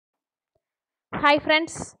Hi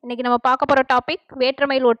friends, இன்றைக்கி நம்ம பார்க்க போகிற டாபிக்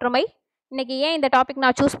வேற்றுமையில் ஒற்றுமை. இன்றைக்கி ஏன் இந்த டாபிக்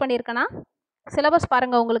நான் சூஸ் பண்ணியிருக்கேன்னா, சிலபஸ்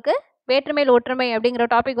பாருங்கள், உங்களுக்கு வேற்றுமையில் ஒற்றுமை அப்படிங்கிற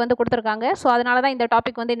டாபிக் வந்து கொடுத்துருக்காங்க. ஸோ அதனால தான் இந்த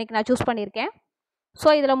டாபிக் வந்து இன்றைக்கி நான் சூஸ் பண்ணியிருக்கேன்.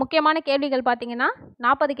 ஸோ இதில் முக்கியமான கேள்விகள் பார்த்தீங்கன்னா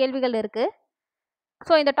 40 கேள்விகள் இருக்குது.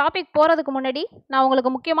 ஸோ இந்த டாபிக் போகிறதுக்கு முன்னாடி நான்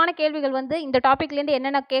உங்களுக்கு முக்கியமான கேள்விகள் வந்து இந்த டாப்பிக்லேருந்து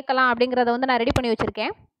என்னென்ன கேட்கலாம் அப்படிங்கிறத வந்து நான் ரெடி பண்ணி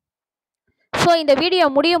வச்சுருக்கேன். ஸோ இந்த வீடியோ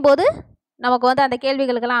முடியும் போது நமக்கு வந்து அந்த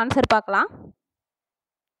கேள்விகளுக்கெல்லாம் ஆன்சர் பார்க்கலாம்.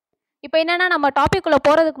 இப்போ என்னென்னா, நம்ம டாப்பிக்குள்ளே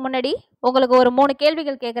போகிறதுக்கு முன்னாடி உங்களுக்கு ஒரு 3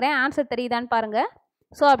 கேள்விகள் கேட்குறேன், ஆன்சர் தெரியுதான்னு பாருங்கள்.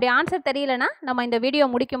 ஸோ அப்படி ஆன்சர் தெரியலனா நம்ம இந்த வீடியோ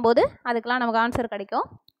முடிக்கும்போது அதுக்கெலாம் நமக்கு ஆன்சர் கிடைக்கும்.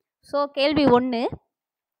 ஸோ கேள்வி 1,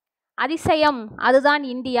 அதிசயம் அதுதான்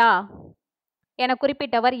இந்தியா என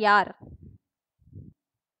குறிப்பிட்டவர் யார்?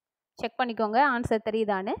 செக் பண்ணிக்கோங்க ஆன்சர்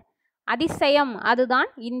தெரியுதான்னு. அதிசயம்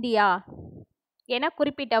அதுதான் இந்தியா என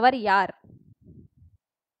குறிப்பிட்டவர் யார்?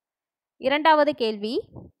 இரண்டாவது கேள்வி,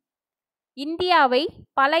 இந்தியாவை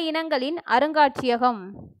பல இனங்களின் அருங்காட்சியகம்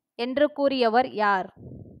என்று கூறியவர் யார்?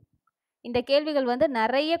 இந்த கேள்விகள் வந்து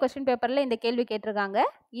நிறைய கொஸ்டின் பேப்பரில் இந்த கேள்வி கேட்டிருக்காங்க.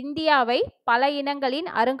 இந்தியாவை பல இனங்களின்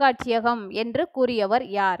அருங்காட்சியகம் என்று கூறியவர்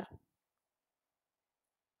யார்?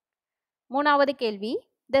 மூணாவது கேள்வி,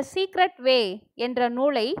 த சீக்ரெட் வே என்ற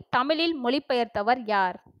நூலை தமிழில் மொழிபெயர்த்தவர்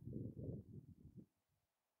யார்?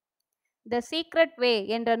 த சீக்ரெட் வே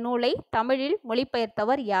என்ற நூலை தமிழில்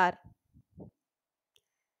மொழிபெயர்த்தவர் யார்?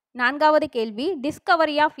 நான்காவது கேள்வி,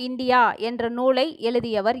 டிஸ்கவரி ஆஃப் இந்தியா என்ற நூலை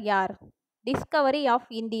எழுதியவர் யார்? டிஸ்கவரி ஆஃப்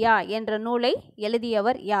இந்தியா என்ற நூலை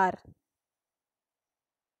எழுதியவர் யார்?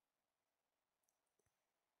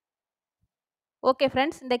 ஓகே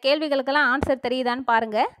ஃப்ரெண்ட்ஸ், இந்த கேள்விகளுக்கெல்லாம் ஆன்சர் தெரியுதான்னு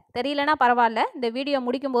பாருங்கள். தெரியலனா பரவாயில்ல, இந்த வீடியோ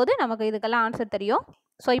முடிக்கும்போது நமக்கு இதுக்கெல்லாம் ஆன்சர் தெரியும்.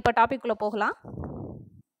 ஸோ இப்போ டாபிக்குள்ளே போகலாம்.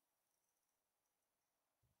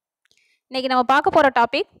 இன்றைக்கி நம்ம பார்க்க போகிற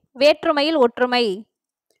டாபிக் வேற்றுமையில் ஒற்றுமை.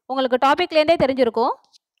 உங்களுக்கு டாபிக்லேருந்தே தெரிஞ்சிருக்கும்,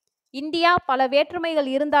 இந்தியா பல வேற்றுமைகள்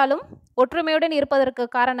இருந்தாலும் ஒற்றுமையுடன் இருப்பதற்கு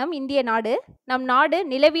காரணம் இந்திய நாடு. நம் நாடு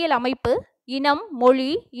நிலவியல் அமைப்பு, இனம், மொழி,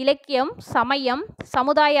 இலக்கியம், சமயம்,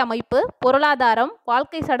 சமுதாய அமைப்பு, பொருளாதாரம்,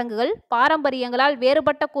 வாழ்க்கை சடங்குகள், பாரம்பரியங்களால்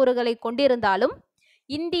வேறுபட்ட கூறுகளை கொண்டிருந்தாலும்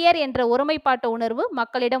இந்தியர் என்ற ஒருமைப்பாட்டு உணர்வு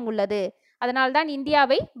மக்களிடம் உள்ளது. அதனால்தான்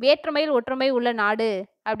இந்தியாவை வேற்றுமையில் ஒற்றுமை உள்ள நாடு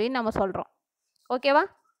அப்படின்னு நம்ம சொல்கிறோம். ஓகேவா?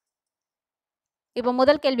 இப்போ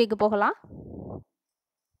முதல் கேள்விக்கு போகலாம்.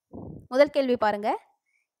 முதல் கேள்வி பாருங்க,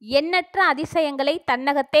 எண்ணற்ற அதிசயங்களை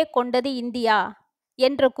தன்னகத்தே கொண்டது இந்தியா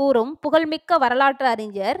என்று கூறும் புகழ்மிக்க வரலாற்று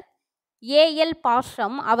அறிஞர் ஏஎல்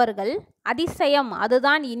பாஷம் அவர்கள் அதிசயம்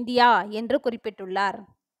அதுதான் இந்தியா என்று குறிப்பிட்டுள்ளார்.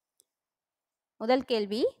 முதல்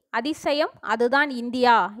கேள்வி, அதிசயம் அதுதான்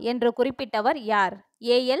இந்தியா என்று குறிப்பிட்டவர் யார்?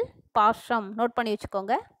 ஏஎல் பாஷம். நோட் பண்ணி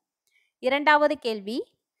வச்சுக்கோங்க. இரண்டாவது கேள்வி,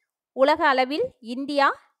 உலக அளவில் இந்தியா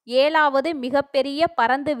 7வது மிகப்பெரிய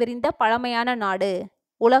பரந்து விரிந்த பழமையான நாடு.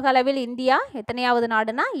 உலக அளவில் இந்தியா எத்தனையாவது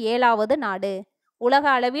நாடுனா 7வது நாடு. உலக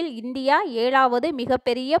அளவில் இந்தியா 7வது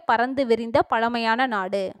மிகப்பெரிய பரந்து விரிந்த பழமையான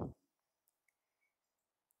நாடு.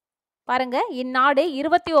 பாருங்க, இந்நாடு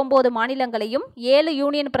 29 மாநிலங்களையும் 7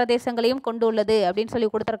 யூனியன் பிரதேசங்களையும் கொண்டுள்ளது அப்படின்னு சொல்லி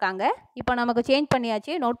கொடுத்துருக்காங்க. இப்போ நமக்கு சேஞ்ச்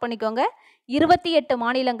பண்ணியாச்சு, நோட் பண்ணிக்கோங்க. 28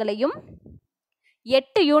 மாநிலங்களையும்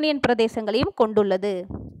 8 யூனியன் பிரதேசங்களையும் கொண்டுள்ளது.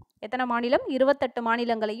 எத்தனை மாநிலம்? 28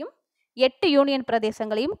 மாநிலங்களையும் 8 யூனியன்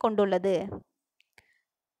பிரதேசங்களையும் கொண்டுள்ளது.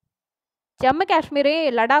 ஜம்மு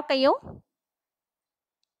காஷ்மீரையும் லடாக்கையும்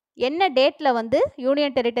என்ன டேட்டில் வந்து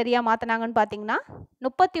யூனியன் டெரிட்டரியாக மாற்றினாங்கன்னு பார்த்தீங்கன்னா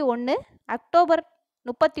 31 அக்டோபர்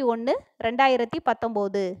 31,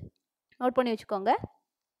 2019. நோட் பண்ணி வச்சுக்கோங்க.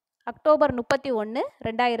 அக்டோபர் 31,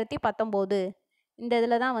 2019 இந்த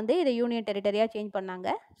இதில் தான் வந்து இதை யூனியன் டெரிட்டரியாக சேஞ்ச்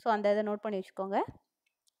பண்ணாங்க. ஸோ அந்த இதை நோட் பண்ணி வச்சுக்கோங்க.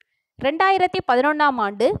 2011ஆம்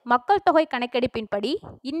ஆண்டு மக்கள் தொகை கணக்கெடுப்பின்படி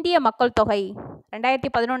இந்திய மக்கள் தொகை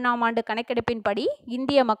 2011ஆம் ஆண்டு கணக்கெடுப்பின்படி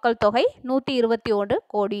இந்திய மக்கள் தொகை 121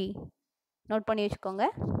 கோடி. நோட் பண்ணி வச்சுக்கோங்க.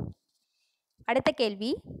 அடுத்த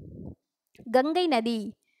கேள்வி, கங்கை நதி.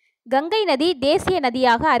 கங்கை நதி தேசிய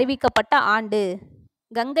நதியாக அறிவிக்கப்பட்ட ஆண்டு.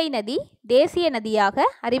 கங்கை நதி தேசிய நதியாக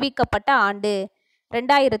அறிவிக்கப்பட்ட ஆண்டு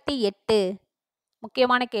 2008.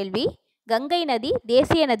 முக்கியமான கேள்வி, கங்கை நதி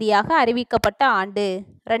தேசிய நதியாக அறிவிக்கப்பட்ட ஆண்டு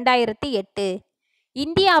 2008.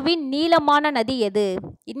 இந்தியாவின் நீளமான நதி எது?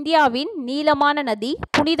 இந்தியாவின் நீளமான நதி,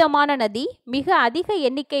 புனிதமான நதி, மிக அதிக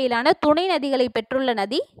எண்ணிக்கையிலான துணை நதிகளை பெற்றுள்ள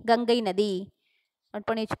நதி கங்கை நதி. நோட்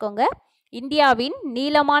பண்ணி வச்சுக்கோங்க. இந்தியாவின்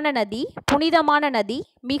நீளமான நதி, புனிதமான நதி,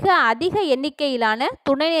 மிக அதிக எண்ணிக்கையிலான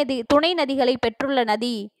துணை நதிகளை பெற்றுள்ள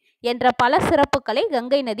நதி என்ற பல சிறப்புகளை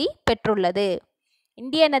கங்கை நதி பெற்றுள்ளது.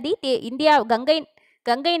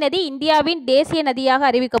 கங்கை நதி இந்தியாவின் தேசிய நதியாக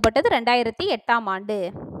அறிவிக்கப்பட்டது 2008ஆம் ஆண்டு.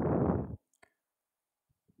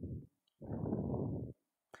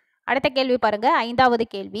 அடுத்த கேள்வி பாருங்க, 5வது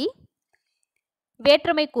கேள்வி,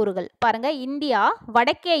 வேற்றுமை கூறுகள் பாருங்க. இந்தியா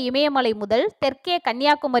வடக்கே இமயமலை முதல் தெற்கே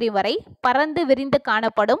கன்னியாகுமரி வரை பறந்து விரிந்து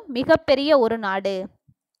காணப்படும் மிகப்பெரிய ஒரு நாடு.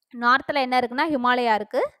 நார்த்தில் என்ன இருக்குன்னா ஹிமாலயா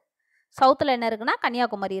இருக்கு, சவுத்தில் என்ன இருக்குன்னா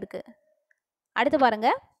கன்னியாகுமரி இருக்கு. அடுத்து பாருங்க,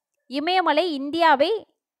 இமயமலை இந்தியாவை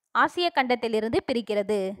ஆசிய கண்டத்திலிருந்து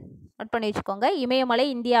பிரிக்கிறது. நோட் பண்ணி வச்சுக்கோங்க. இமயமலை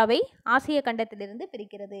இந்தியாவை ஆசிய கண்டத்திலிருந்து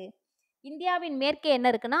பிரிக்கிறது. இந்தியாவின் மேற்கே என்ன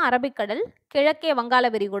இருக்குன்னா அரபிக்கடல், கிழக்கே வங்காள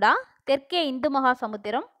விரிகுடா, தெற்கே இந்து மகா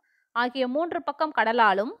சமுத்திரம் ஆகிய 3 பக்கம்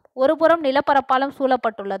கடலாலும் ஒரு புறம் நிலப்பரப்பாலும்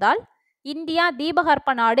சூழப்பட்டுள்ளதால் இந்தியா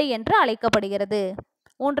தீபகற்ப நாடு என்று அழைக்கப்படுகிறது.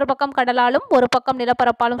 3 பக்கம் கடலாலும் ஒரு பக்கம்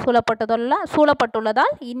நிலப்பரப்பாலும்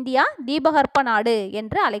சூழப்பட்டுள்ளதால் இந்தியா தீபகற்ப நாடு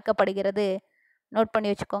என்று அழைக்கப்படுகிறது. நோட் பண்ணி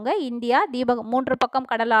வச்சுக்கோங்க. இந்தியா 3 பக்கம்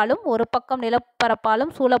கடலாலும் ஒரு பக்கம்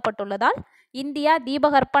நிலப்பரப்பாலும் சூழப்பட்டுள்ளதால் இந்தியா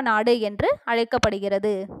தீபகற்ப நாடு என்று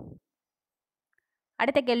அழைக்கப்படுகிறது.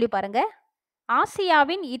 அடுத்த கேள்வி பாருங்க.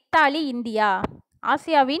 ஆசியாவின் இத்தாலி இந்தியா.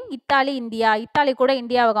 ஆசியாவின் இத்தாலி இந்தியா. இத்தாலி கூட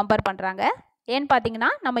இந்தியாவை கம்பேர் பண்ணுறாங்க. ஏன்னு பார்த்தீங்கன்னா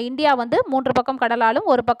நம்ம இந்தியா 3 பக்கம் கடலாலும்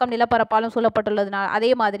ஒரு பக்கம் நிலப்பரப்பாலும் சூழப்பட்டுள்ளதுனால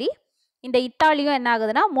அதே மாதிரி இந்த இத்தாலியும் என்ன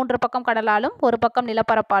ஆகுதுன்னா 3 பக்கம் கடலாலும் ஒரு பக்கம்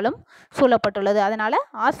நிலப்பரப்பாலும் சூழப்பட்டுள்ளது. அதனால்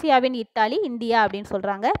ஆசியாவின் இத்தாலி இந்தியா அப்படின்னு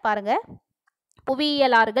சொல்கிறாங்க. பாருங்கள்,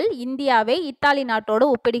 புவியியலாளர்கள் இந்தியாவை இத்தாலி நாட்டோடு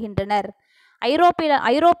ஒப்பிடுகின்றனர்.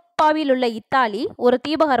 ஐரோப்பாவில் உள்ள இத்தாலி ஒரு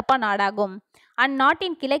தீபகற்ப நாடாகும்.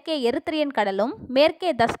 அந்நாட்டின் கிழக்கே எரித்திரியன் கடலும்,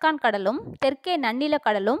 மேற்கே தஸ்கான் கடலும், தெற்கே நன்னில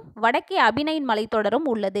கடலும், வடக்கே அபினைன் மலைத்தொடரும்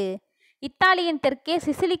உள்ளது. இத்தாலியின் தெற்கே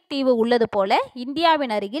சிசிலிக் தீவு உள்ளது போல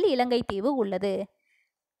இந்தியாவின் அருகில் இலங்கை தீவு உள்ளது.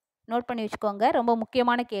 நோட் பண்ணி வச்சுக்கோங்க. ரொம்ப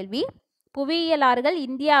முக்கியமான கேள்வி. புவியியலாளர்கள்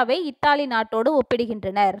இந்தியாவை இத்தாலி நாட்டோடு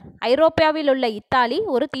ஒப்பிடுகின்றனர். ஐரோப்பாவில் உள்ள இத்தாலி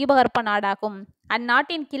ஒரு தீபகற்ப நாடாகும்.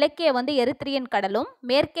 அந்நாட்டின் கிழக்கே எரித்திரியன் கடலும்,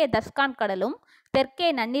 மேற்கே தஸ்கான் கடலும், தெற்கே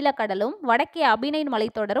நன்னில கடலும், வடக்கே அபினைன்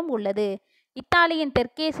மலைத்தொடரும் உள்ளது. இத்தாலியின்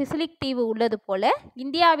தெற்கே சிசிலிக் தீவு உள்ளது போல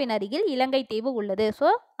இந்தியாவின் அருகில் இலங்கை தீவு உள்ளது. ஸோ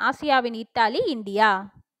ஆசியாவின் இத்தாலி இந்தியா.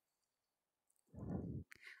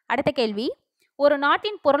 அடுத்த கேள்வி. ஒரு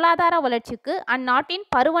நாட்டின் பொருளாதார வளர்ச்சிக்கு அந்நாட்டின்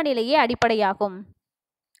பருவநிலையே அடிப்படையாகும்.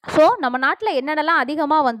 ஸோ நம்ம நாட்டில் என்னென்னலாம்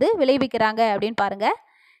அதிகமாக விளைவிக்கிறாங்க அப்படின்னு பாருங்க.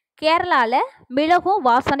 கேரளாவில் மிளகும்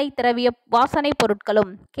வாசனை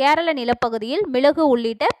பொருட்களும், கேரள நிலப்பகுதியில் மிளகு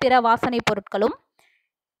உள்ளிட்ட பிற வாசனை பொருட்களும்,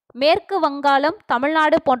 மேற்கு வங்காளம்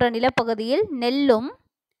தமிழ்நாடு போன்ற நிலப்பகுதியில் நெல்லும்,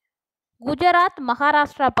 குஜராத்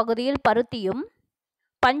மகாராஷ்டிரா பகுதியில் பருத்தியும்,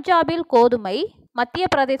 பஞ்சாபில் கோதுமை, மத்திய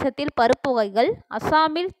பிரதேசத்தில் பருப்பு வகைகள்,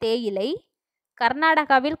 அசாமில் தேயிலை,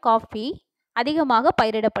 கர்நாடகாவில் காஃபி அதிகமாக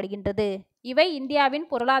பயிரிடப்படுகின்றது. இவை இந்தியாவின்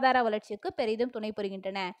பொருளாதார வளர்ச்சிக்கு பெரிதும் துணை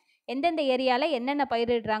புரிகின்றன. எந்தெந்த ஏரியாவில் என்னென்ன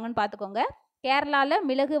பயிரிடுறாங்கன்னு பார்த்துக்கோங்க. கேரளாவில்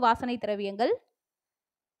மிளகு வாசனை திரவியங்கள்,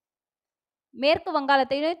 மேற்கு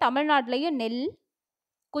வங்காளத்திலையும் தமிழ்நாட்டிலையும் நெல்,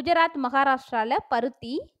 குஜராத் மகாராஷ்டிராவில்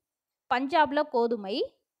பருத்தி, பஞ்சாபில் கோதுமை,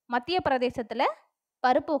 மத்திய பிரதேசத்தில்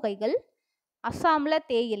பருப்பு வகைகள், அஸ்ஸாமில்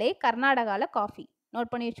தேயிலை, கர்நாடகாவில் காஃபி.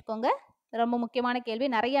 நோட் பண்ணி வச்சுக்கோங்க. ரொம்ப முக்கியமான கேள்வி.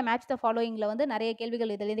 நிறைய மேட்ச் த ஃபாலோயிங்கில் நிறைய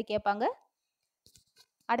கேள்விகள் இதிலேருந்து கேட்பாங்க.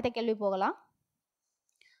 அடுத்த கேள்வி போகலாம்.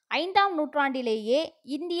 5ஆம் நூற்றாண்டிலேயே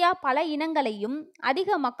இந்தியா பல இனங்களையும்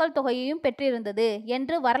அதிக மக்கள் தொகையையும் பெற்றிருந்தது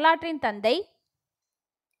என்று வரலாற்றின் தந்தை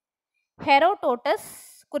ஹெரோடோட்டஸ்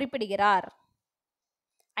குறிப்பிடுகிறார்.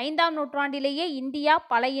 5ஆம் நூற்றாண்டிலேயே இந்தியா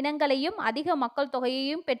பல இனங்களையும் அதிக மக்கள்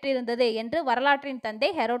தொகையையும் பெற்றிருந்தது என்று வரலாற்றின்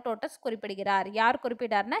தந்தை ஹெரோடோட்டஸ் குறிப்பிடுகிறார். யார்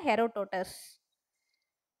குறிப்பிட்டார்னா ஹெரோடோட்டஸ்.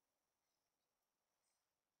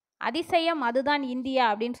 அதிசயம் அதுதான் இந்தியா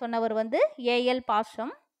அப்படின்னு சொன்னவர் ஏஎல்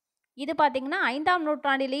பாஷம். இது பார்த்தீங்கன்னா 5ஆம்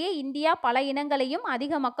நூற்றாண்டிலேயே இந்தியா பல இனங்களையும்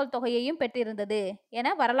அதிக மக்கள் தொகையையும் பெற்றிருந்தது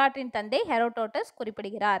என வரலாற்றின் தந்தை ஹெரோடோட்டஸ்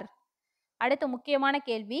குறிப்பிடுகிறார். அடுத்த முக்கியமான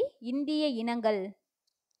கேள்வி இந்திய இனங்கள்.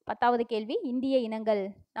 10வது கேள்வி இந்திய இனங்கள்.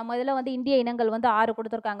 நம்ம இதில் இந்திய இனங்கள் 6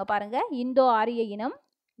 கொடுத்துருக்காங்க பாருங்க. இந்தோ ஆரிய இனம்,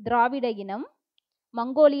 திராவிட இனம்,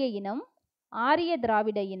 மங்கோலிய இனம், ஆரிய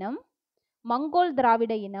திராவிட இனம், மங்கோல்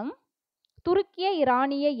திராவிட இனம், துருக்கிய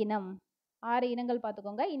ஈரானிய இனம். 6 இனங்கள்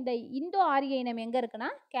பார்த்துக்கோங்க. இந்த இந்தோ ஆரிய இனம் எங்கே இருக்குன்னா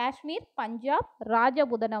காஷ்மீர், பஞ்சாப்,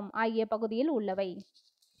 ராஜபுதனம் ஆகிய பகுதியில் உள்ளவை.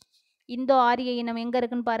 இந்தோ ஆரிய இனம் எங்கே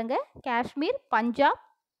இருக்குன்னு பாருங்க. காஷ்மீர்,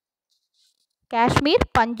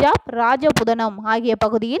 பஞ்சாப், ராஜபுதனம் ஆகிய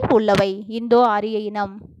பகுதியில் உள்ளவை இந்தோ ஆரிய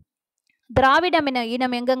இனம். திராவிட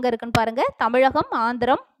இனம் எங்கெங்கே இருக்குன்னு பாருங்க. தமிழகம்,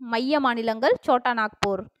 ஆந்திரம், மைய மாநிலங்கள், சோட்டா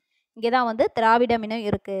நாக்பூர் இங்கே தான் திராவிட இனம்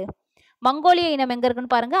இருக்குது. மங்கோலிய இனம் எங்கே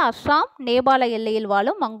இருக்குன்னு பாருங்க. அஸ்ஸாம், நேபாள எல்லையில்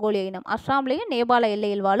வாழும் மங்கோலிய இனம். அஸ்ஸாம்லேயும் நேபாள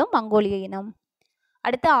எல்லையில் வாழும் மங்கோலிய இனம்.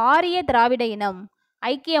 அடுத்து ஆரிய திராவிட இனம்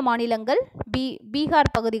ஐக்கிய மாநிலங்கள்,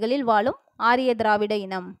 பீகார் பகுதிகளில் வாழும் ஆரிய திராவிட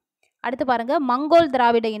இனம். அடுத்து பாருங்க மங்கோல்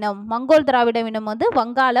திராவிட இனம். மங்கோல் திராவிட இனம்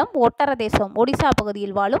வங்காளம், ஒட்டர தேசம், ஒடிசா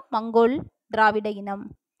பகுதியில் வாழும் மங்கோல் திராவிட இனம்.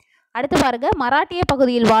 அடுத்து பாருங்க, மராட்டிய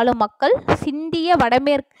பகுதியில் வாழும் மக்கள் சிந்திய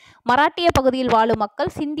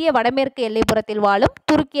வடமேற்கு எல்லைப்புறத்தில் வாழும்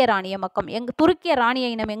துருக்கிய ராணிய மக்கள். துருக்கிய ராணிய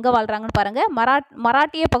இனம் எங்க வாழ்றாங்கன்னு பாருங்க.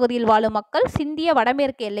 மராட்டிய பகுதியில் வாழும் மக்கள் சிந்திய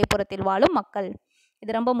வடமேற்கு எல்லைப்புறத்தில் வாழும் மக்கள்.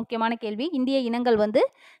 இது ரொம்ப முக்கியமான கேள்வி. இந்திய இனங்கள் வந்து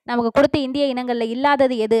நமக்கு கொடுத்த இந்திய இனங்களில்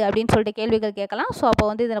இல்லாதது எது அப்படின்னு சொல்லிட்டு கேள்விகள் கேட்கலாம். ஸோ அப்போ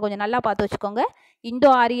வந்து இதில் கொஞ்சம் நல்லா பார்த்து வச்சுக்கோங்க. இந்தோ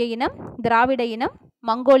ஆரிய இனம், திராவிட இனம்,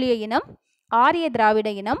 மங்கோலிய இனம், ஆரிய திராவிட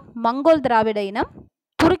இனம், மங்கோல் திராவிட இனம்,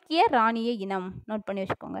 துருக்கிய ராணிய இனம். நோட் பண்ணி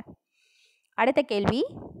வச்சுக்கோங்க. அடுத்த கேள்வி,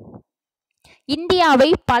 இந்தியாவை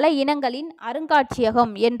பல இனங்களின்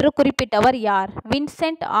அருங்காட்சியகம் என்று குறிப்பிட்டவர் யார்?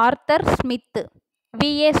 Vincent Arthur Smith,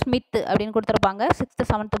 VA Smith அப்படின்னு கொடுத்துருப்பாங்க 6th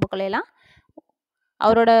 7th புக்கிலாம்.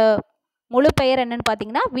 அவரோட முழு பெயர் என்னன்னு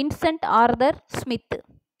பார்த்தீங்கன்னா வின்சென்ட் ஆர்தர் ஸ்மித்.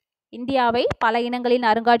 இந்தியாவை பல இனங்களின்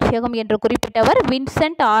அருங்காட்சியகம் என்று குறிப்பிட்டவர்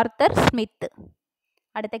வின்சென்ட் ஆர்தர் ஸ்மித்.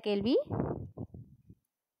 அடுத்த கேள்வி,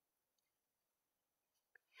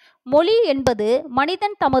 மொழி என்பது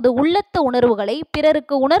மனிதன் தமது உள்ளத்து உணர்வுகளை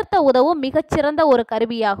பிறருக்கு உணர்த்த உதவும் மிகச்சிறந்த ஒரு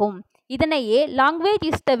கருவியாகும். இதனையே language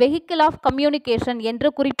is the vehicle of communication என்று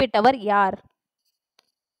குறிப்பிட்டவர் யார்?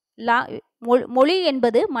 மொழி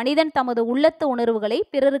என்பது மனிதன் தமது உள்ளத்து உணர்வுகளை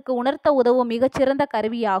பிறருக்கு உணர்த்த உதவும் மிகச்சிறந்த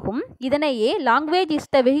கருவியாகும். இதனையே language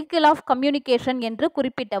is the vehicle of communication என்று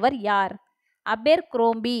குறிப்பிட்டவர் யார்? அபெர்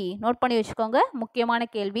குரோம்பி. நோட் பண்ணி வச்சுக்கோங்க, முக்கியமான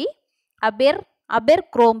கேள்வி. அபெர்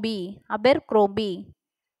குரோம்பி.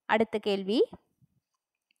 அடுத்த கேள்வி,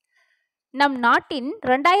 நம் நாட்டின்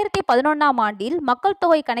 2011ஆம் ஆண்டில் மக்கள்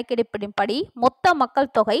தொகை கணக்கெடுப்பின்படி மொத்த மக்கள்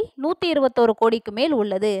தொகை 121 கோடிக்கு மேல்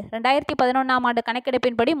உள்ளது. 2011ஆம் ஆண்டு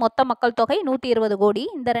கணக்கெடுப்பின்படி மொத்த மக்கள் தொகை 120 கோடி.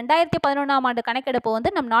 இந்த 2011ஆம் ஆண்டு கணக்கெடுப்பு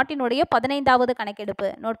வந்து நம் நாட்டினுடைய 15வது கணக்கெடுப்பு.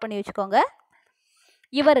 நோட் பண்ணி வச்சுக்கோங்க.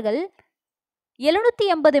 இவர்கள்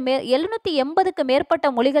 780க்கு மேற்பட்ட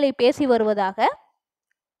மொழிகளை பேசி வருவதாக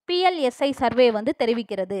PLSI சர்வே வந்து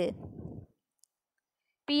தெரிவிக்கிறது.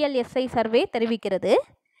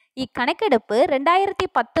 இக்கணக்கெடுப்பு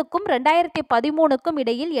 2010க்கும் 2013க்கும்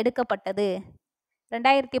இடையில் எடுக்கப்பட்டது.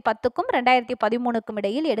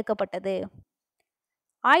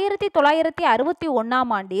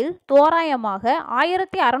 1961ஆம் ஆண்டில் தோராயமாக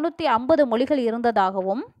 1650 மொழிகள்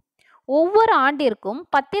இருந்ததாகவும் ஒவ்வொரு ஆண்டிற்கும்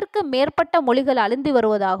 10ற்கு மேற்பட்ட மொழிகள் அழிந்து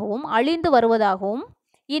வருவதாகவும்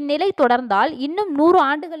இந்நிலை தொடர்ந்தால் இன்னும் 100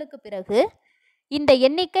 ஆண்டுகளுக்கு பிறகு இந்த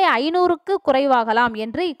எண்ணிக்கை 500க்கு குறைவாகலாம்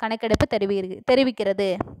என்று இக்கணக்கெடுப்பு தெரிவிக்கிறது.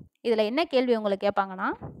 இதில் என்ன கேள்வி உங்களுக்கு கேட்பாங்கன்னா,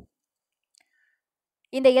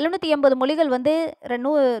 இந்த 780 மொழிகள் வந்து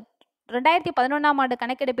 2011ஆம் ஆண்டு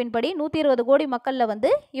கணக்கெடுப்பின்படி 120 கோடி மக்களில்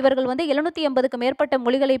வந்து இவர்கள் வந்து 780க்கு மேற்பட்ட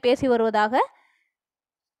மொழிகளை பேசி வருவதாக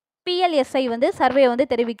PLSI வந்து சர்வே வந்து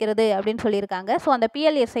தெரிவிக்கிறது அப்படின்னு சொல்லியிருக்காங்க. ஸோ அந்த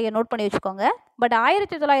PLSIயை நோட் பண்ணி வச்சுக்கோங்க. பட்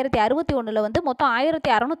 1961 வந்து மொத்தம்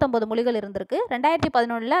 1650 மொழிகள் இருந்திருக்கு.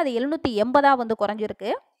 2011 அது 780 வந்து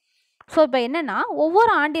குறைஞ்சிருக்கு. ஸோ இப்போ என்னன்னா,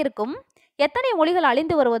 ஒவ்வொரு ஆண்டிற்கும் எத்தனை மொழிகள்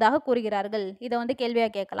அழிந்து வருவதாக கூறுகிறார்கள்? இதை வந்து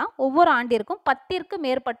கேள்வியாக கேட்கலாம். ஒவ்வொரு ஆண்டிற்கும் 10ற்கு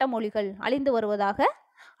மேற்பட்ட மொழிகள் அழிந்து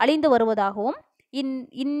வருவதாகவும்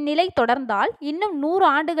இந்நிலை தொடர்ந்தால் இன்னும் 100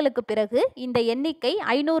 ஆண்டுகளுக்கு பிறகு இந்த எண்ணிக்கை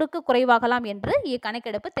 500க்கு குறைவாகலாம் என்று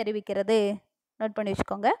இக்கணக்கெடுப்பு தெரிவிக்கிறது. நோட் பண்ணி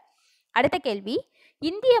வச்சுக்கோங்க. அடுத்த கேள்வி,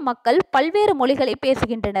 இந்திய மக்கள் பல்வேறு மொழிகளை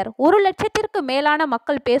பேசுகின்றனர். 1 லட்சத்திற்கு மேலான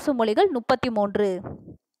மக்கள் பேசும் மொழிகள் 33.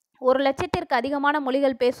 1 லட்சத்திற்கு அதிகமான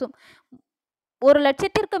மொழிகள் பேசும் 1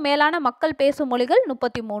 லட்சத்திற்கு மேலான மக்கள் பேசும் மொழிகள்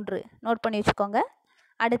 33. நோட் பண்ணி வச்சுக்கோங்க.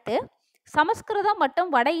 அடுத்து, சமஸ்கிருதம்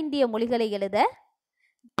மற்றும் வட இந்திய மொழிகளை எழுத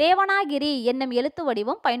தேவனாகிரி என்னும் எழுத்து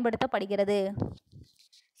வடிவம் பயன்படுத்தப்படுகிறது.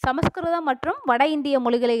 சமஸ்கிருதம் மற்றும் வட இந்திய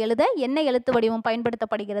மொழிகளை எழுத என்ன எழுத்து வடிவம்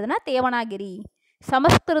பயன்படுத்தப்படுகிறதுனா தேவனாகிரி.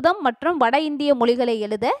 சமஸ்கிருதம் மற்றும் வட இந்திய மொழிகளை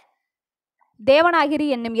எழுத தேவனாகிரி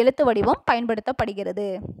என்னும் எழுத்து வடிவம் பயன்படுத்தப்படுகிறது.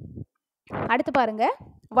 அடுத்து பாருங்க,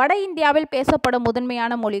 வட இந்தியாவில் பேசப்படும்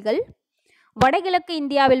முதன்மையான மொழிகள், வடகிழக்கு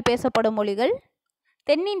இந்தியாவில் பேசப்படும் மொழிகள்,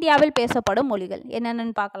 தென்னிந்தியாவில் பேசப்படும் மொழிகள்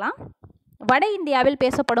என்னென்னு பார்க்கலாம். வட இந்தியாவில்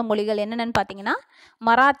பேசப்படும் மொழிகள் என்னென்னு பார்த்தீங்கன்னா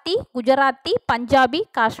மராத்தி, குஜராத்தி, பஞ்சாபி,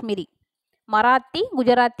 காஷ்மீரி.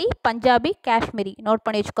 நோட்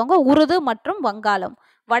பண்ணி வச்சுக்கோங்க. உருது மற்றும் வங்காளம்.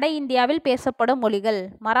 வட இந்தியாவில் பேசப்படும் மொழிகள்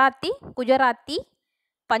மராத்தி, குஜராத்தி,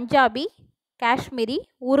 பஞ்சாபி, காஷ்மீரி,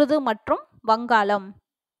 உருது மற்றும் வங்காளம்.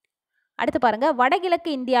 அடுத்து பாருங்க,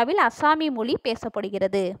 வடகிழக்கு இந்தியாவில் அசாமி மொழி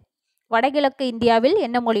பேசப்படுகிறது. வடகிழக்கு இந்தியாவில்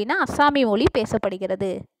என்ன மொழினா அசாமி மொழி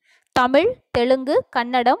பேசப்படுகிறது. தமிழ், தெலுங்கு,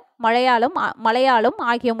 கன்னடம், மலையாளம்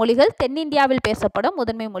ஆகிய மொழிகள் தென்னிந்தியாவில் பேசப்படும்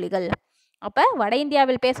முதன்மை மொழிகள். அப்போ வட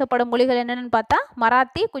இந்தியாவில் பேசப்படும் மொழிகள் என்னென்னு பார்த்தா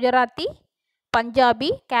மராத்தி, குஜராத்தி, பஞ்சாபி,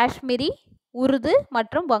 காஷ்மீரி, உருது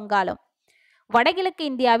மற்றும் வங்காளம். வடகிழக்கு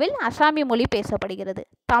இந்தியாவில் அசாமி மொழி பேசப்படுகிறது.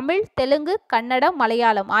 தமிழ், தெலுங்கு, கன்னடம்,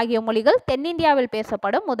 மலையாளம் ஆகிய மொழிகள் தென்னிந்தியாவில்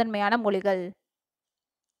பேசப்படும் முதன்மையான மொழிகள்.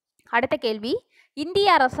 அடுத்த கேள்வி, இந்திய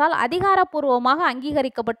அரசால் அதிகாரப்பூர்வமாக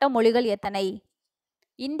அங்கீகரிக்கப்பட்ட மொழிகள் எத்தனை?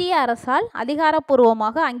 இந்திய அரசால்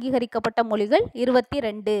அதிகாரப்பூர்வமாக அங்கீகரிக்கப்பட்ட மொழிகள்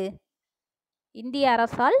 22. இந்திய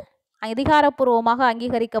அரசால் அதிகாரப்பூர்வமாக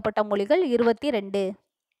அங்கீகரிக்கப்பட்ட மொழிகள் 22.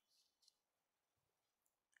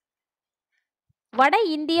 வட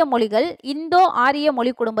இந்திய மொழிகள் இந்தோ ஆரிய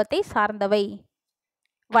மொழி குடும்பத்தை சார்ந்தவை.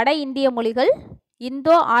 வட இந்திய மொழிகள்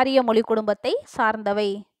இந்தோ ஆரிய மொழி குடும்பத்தை சார்ந்தவை.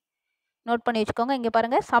 நோட் பண்ணி வச்சுக்கோங்க. இங்கே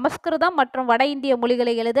பாருங்க, சமஸ்கிருதம் மற்றும் வட இந்திய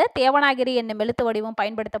மொழிகளை எழுத தேவநாகரி என்னும் எழுத்து வடிவம்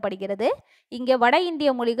பயன்படுத்தப்படுகிறது. இங்கே வட இந்திய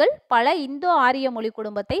மொழிகள் பல இந்தோ ஆரிய மொழி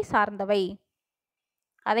குடும்பத்தை சார்ந்தவை.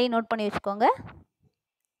 அதை நோட் பண்ணி வச்சுக்கோங்க.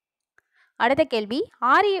 அடுத்த கேள்வி,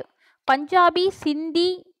 பஞ்சாபி,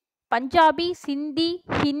 சிந்தி,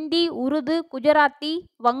 ஹிந்தி, உருது, குஜராத்தி,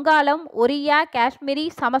 வங்காளம், ஒரியா, காஷ்மீரி,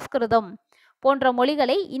 சமஸ்கிருதம் போன்ற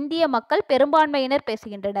மொழிகளை இந்திய மக்கள் பெரும்பான்மையினர்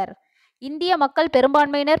பேசுகின்றனர். இந்திய மக்கள்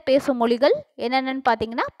பெரும்பான்மையினர் பேசும் மொழிகள் என்னென்னு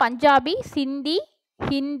பார்த்தீங்கன்னா பஞ்சாபி, சிந்தி,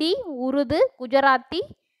 ஹிந்தி, உருது, குஜராத்தி,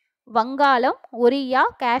 வங்காளம், ஒரியா,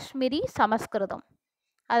 காஷ்மீரி, சமஸ்கிருதம்.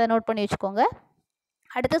 அதை நோட் பண்ணி வச்சுக்கோங்க.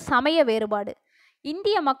 அடுத்து சமய வேறுபாடு.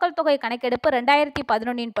 இந்திய மக்கள் தொகை கணக்கெடுப்பு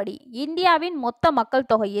 2011 படி இந்தியாவின் மொத்த மக்கள்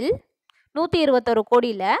தொகையில் 121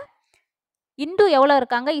 கோடியில் இந்து எவ்வளோ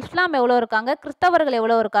இருக்காங்க, இஸ்லாம் எவ்வளோ இருக்காங்க, கிறிஸ்தவர்கள்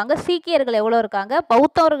எவ்வளோ இருக்காங்க, சீக்கியர்கள் எவ்வளோ இருக்காங்க,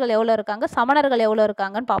 பௌத்தவர்கள் எவ்வளோ இருக்காங்க, சமணர்கள் எவ்வளோ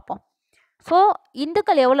இருக்காங்கன்னு பார்ப்போம். ஸோ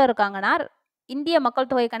இந்துக்கள் எவ்வளோ இருக்காங்கன்னா, இந்திய மக்கள்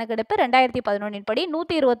தொகை கணக்கெடுப்பு 2011 படி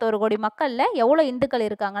 121 கோடி மக்களில் எவ்வளோ இந்துக்கள்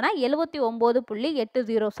இருக்காங்கன்னா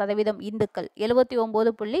 79.80% இந்துக்கள்.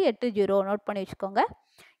 79.80 நோட் பண்ணி வச்சுக்கோங்க.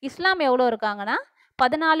 இஸ்லாம் எவ்வளோ இருக்காங்கன்னா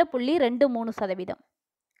 14.23%.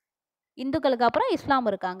 இந்துக்களுக்கு அப்புறம் இஸ்லாம்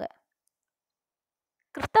இருக்காங்க.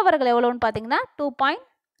 கிறிஸ்தவர்கள் எவ்வளோன்னு பார்த்தீங்கன்னா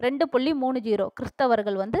 2.30.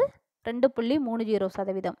 கிறிஸ்தவர்கள்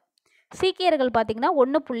 2.30%. சீக்கியர்கள் பார்த்தீங்கன்னா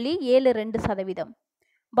 1.72%.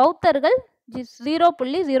 பௌத்தர்கள்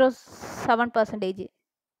 0.07%.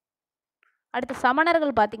 அடுத்து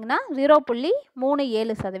சமணர்கள் பார்த்தீங்கன்னா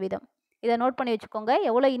 0.37%. இதை நோட் பண்ணி வச்சுக்கோங்க.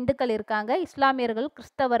 எவ்வளோ இந்துக்கள் இருக்காங்க, இஸ்லாமியர்கள்,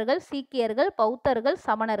 கிறிஸ்தவர்கள், சீக்கியர்கள், பௌத்தர்கள்,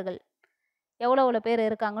 சமணர்கள் எவ்வளோ பேர்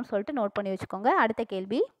இருக்காங்கன்னு சொல்லிட்டு நோட் பண்ணி வச்சுக்கோங்க. அடுத்த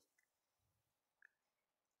கேள்வி,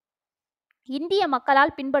 இந்திய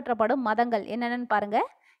மக்களால் பின்பற்றப்படும் மதங்கள் என்னென்னு பாருங்க.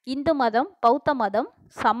 இந்து மதம், பௌத்த மதம்,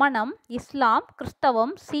 சமணம், இஸ்லாம்,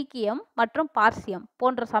 கிறிஸ்தவம், சீக்கியம் மற்றும் பார்சியம்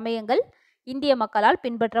போன்ற சமயங்கள் இந்திய மக்களால்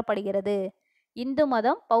பின்பற்றப்படுகிறது. இந்து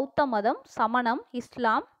மதம், பௌத்த மதம், சமணம்,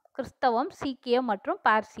 இஸ்லாம், கிறிஸ்தவம், சீக்கியம் மற்றும்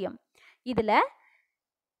பார்சியம். இதில்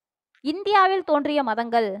இந்தியாவில் தோன்றிய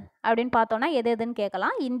மதங்கள் அப்படின்னு பார்த்தோன்னா எது எதுன்னு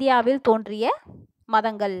கேட்கலாம். இந்தியாவில் தோன்றிய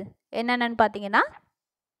மதங்கள் என்னென்னு பார்த்தீங்கன்னா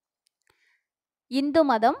இந்து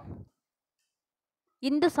மதம்,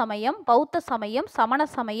 இந்து சமயம், பௌத்த சமயம், சமண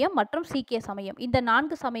சமயம் மற்றும் சீக்கிய சமயம். இந்த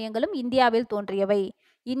 4 சமயங்களும் இந்தியாவில் தோன்றியவை.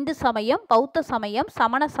 இந்து சமயம், பௌத்த சமயம்,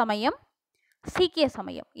 சமண சமயம், சீக்கிய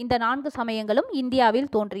சமயம். இந்த 4 சமயங்களும் இந்தியாவில்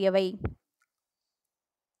தோன்றியவை.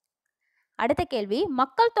 அடுத்த கேள்வி,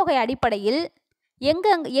 மக்கள் தொகை அடிப்படையில்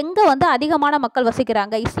எங்கே அதிகமான மக்கள்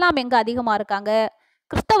வசிக்கிறாங்க? இஸ்லாம் எங்கே அதிகமாக இருக்காங்க,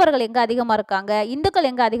 கிறிஸ்தவர்கள் எங்கே அதிகமாக இருக்காங்க, இந்துக்கள்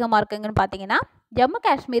எங்கே அதிகமாக இருக்காங்கன்னு பார்த்தீங்கன்னா ஜம்மு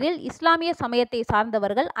காஷ்மீரில் இஸ்லாமிய சமயத்தை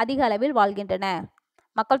சார்ந்தவர்கள் அதிக அளவில் வாழ்கின்றன.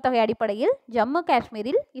 மக்கள் தொகை அடிப்படையில் ஜம்மு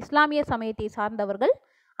காஷ்மீரில் இஸ்லாமிய சமயத்தை சார்ந்தவர்கள்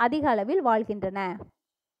அதிக அளவில் வாழ்கின்றன.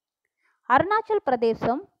 அருணாச்சல்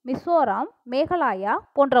பிரதேசம், மிசோரம், மேகாலயா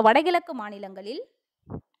போன்ற வடகிழக்கு மாநிலங்களில்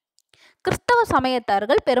கிறிஸ்தவ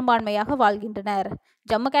சமயத்தார்கள் பெரும்பான்மையாக வாழ்கின்றனர்.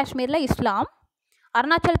 ஜம்மு காஷ்மீரில் இஸ்லாம்,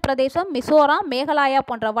 அருணாச்சல் பிரதேசம், மிசோரம், மேகாலயா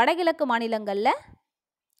போன்ற வடகிழக்கு மாநிலங்களில்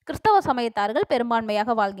கிறிஸ்தவ சமயத்தார்கள்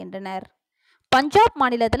பெரும்பான்மையாக வாழ்கின்றனர். பஞ்சாப்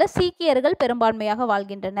மாநிலத்தில் சீக்கியர்கள் பெரும்பான்மையாக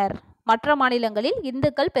வாழ்கின்றனர். மற்ற மாநிலங்களில்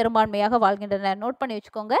இந்துக்கள் பெரும்பான்மையாக வாழ்கின்றனர். நோட் பண்ணி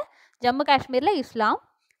வச்சுக்கோங்க. ஜம்மு காஷ்மீரில் இஸ்லாம்,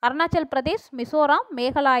 அருணாச்சல் பிரதேஷ், மிசோரம்,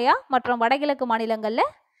 மேகாலயா மற்றும் வடகிழக்கு மாநிலங்களில்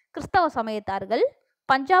கிறிஸ்தவ சமயத்தார்கள்,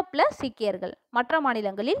 பஞ்சாப்ல சீக்கியர்கள், மற்ற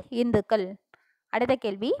மாநிலங்களில் இந்துக்கள். அடுத்த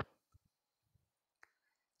கேள்வி,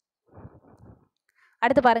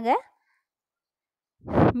 அடுத்து பாருங்க.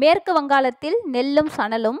 மேற்கு வங்காளத்தில் நெல்லும்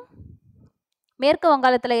சணலும், மேற்கு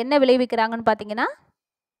வங்காளத்தில் என்ன விளைவிக்கிறாங்கன்னு பார்த்தீங்கன்னா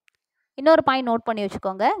இன்னொரு பாயிண்ட் நோட் பண்ணி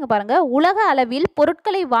வச்சுக்கோங்க. இங்கே பாருங்க, உலக அளவில்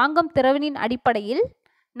பொருட்களை வாங்கும் திறனின் அடிப்படையில்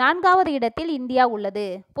 4வது இடத்தில் இந்தியா உள்ளது.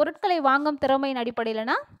 பொருட்களை வாங்கும் திறமையின்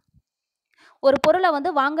அடிப்படையில்னா ஒரு பொருளை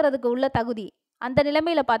வாங்குறதுக்கு உள்ள தகுதி, அந்த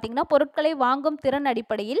நிலைமையில் பார்த்தீங்கன்னா பொருட்களை வாங்கும் திறன்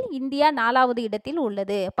அடிப்படையில் இந்தியா 4வது இடத்தில்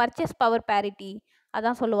உள்ளது. பர்ச்சேஸ் பவர் பேரிட்டி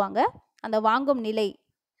அதான் சொல்லுவாங்க, அந்த வாங்கும் நிலை.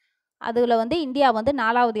 அதில் இந்தியா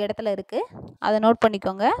 4வது இடத்துல இருக்குது. அதை நோட்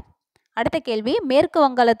பண்ணிக்கோங்க. அடுத்த கேள்வி, மேற்கு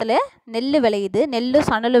வங்காளத்தில் நெல் விளையுது, நெல்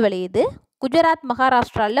சணல் விளையுது. குஜராத்,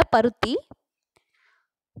 மகாராஷ்டிராவில் பருத்தி.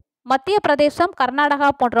 மத்திய பிரதேசம், கர்நாடகா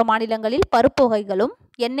போன்ற மாநிலங்களில் பருப்பு வகைகளும்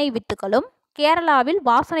எண்ணெய் வித்துக்களும். கேரளாவில்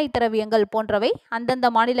வாசனை திரவியங்கள் போன்றவை அந்தந்த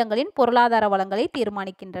மாநிலங்களின் பொருளாதார வளங்களை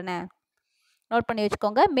தீர்மானிக்கின்றன. நோட் பண்ணி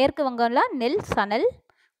வச்சுக்கோங்க. மேற்கு வங்கம்ல நெல், சணல்,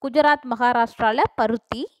 குஜராத், மகாராஷ்டிராவில்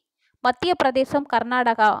பருத்தி, மத்திய பிரதேசம்,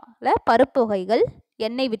 கர்நாடகாவில் பருப்பு வகைகள்,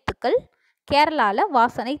 எண்ணெய் வித்துக்கள், கேரளாவில்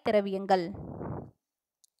வாசனை திரவியங்கள்.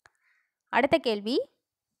 அடுத்த கேள்வி,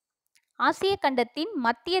 ஆசிய கண்டத்தின்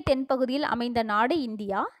மத்திய தென்பகுதியில் அமைந்த நாடு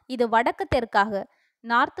இந்தியா. இது வடக்கு தெற்காக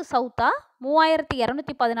நார்த் சவுத்தா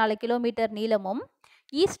 3214 கிலோமீட்டர் நீளமும்,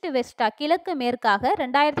 ஈஸ்ட் வெஸ்டா கிழக்கு மேற்காக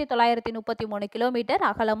 2933 கிலோமீட்டர்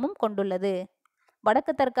அகலமும் கொண்டுள்ளது.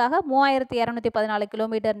 வடக்கு தெற்காக 3214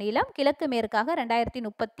 கிலோமீட்டர் நீளம், கிழக்கு மேற்காக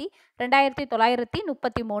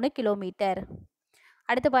 2933 கிலோமீட்டர்.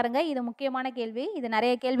 அடுத்து பாருங்க, இது முக்கியமான கேள்வி. இது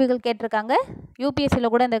நிறைய கேள்விகள் கேட்டிருக்காங்க.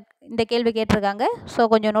 யூபிஎஸ்சியில் கூட இந்த கேள்வி கேட்டிருக்காங்க. ஸோ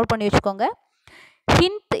கொஞ்சம் நோட் பண்ணி வச்சுக்கோங்க.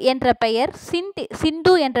 ஹிந்த் என்ற பெயர்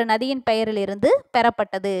சிந்து என்ற நதியின் பெயரிலிருந்து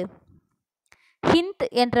பெறப்பட்டது. ஹிந்த்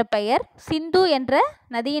என்ற பெயர் சிந்து என்ற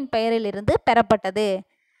நதியின் பெயரிலிருந்து பெறப்பட்டது.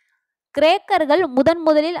 கிரேக்கர்கள்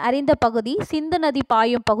முதலில் அறிந்த பகுதி சிந்து நதி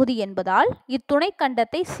பாயும் பகுதி என்பதால் இத்துணை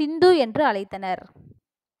கண்டத்தை சிந்து என்று அழைத்தனர்.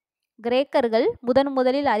 கிரேக்கர்கள்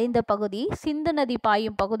முதலில் அறிந்த பகுதி சிந்து நதி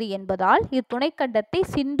பாயும் பகுதி என்பதால் இத்துணை கண்டத்தை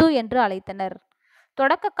சிந்து என்று அழைத்தனர்.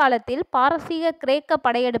 தொடக்க காலத்தில் பாரசீக கிரேக்க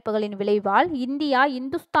படையெடுப்புகளின் விளைவால் இந்தியா,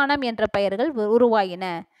 இந்துஸ்தானம் என்ற பெயர்கள் உருவாயின.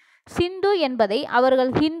 சிந்து என்பதை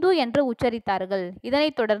அவர்கள் ஹிந்து என்று உச்சரித்தார்கள்.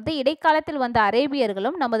 இதனைத் தொடர்ந்து இடைக்காலத்தில் வந்த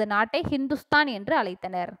அரேபியர்களும் நமது நாட்டை ஹிந்துஸ்தான் என்று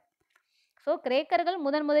அழைத்தனர். ஸோ கிரேக்கர்கள்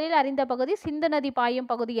முதலில் அறிந்த பகுதி சிந்து நதி பாயும்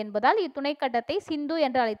பகுதி என்பதால் இத்துணை கண்டத்தை சிந்து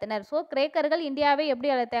என்று அழைத்தனர். ஸோ கிரேக்கர்கள் இந்தியாவை எப்படி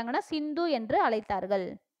அழைத்தாங்கன்னா சிந்து என்று அழைத்தார்கள்.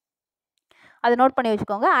 அதை நோட் பண்ணி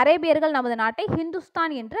வச்சுக்கோங்க. அரேபியர்கள் நமது நாட்டை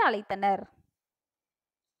ஹிந்துஸ்தான் என்று அழைத்தனர்.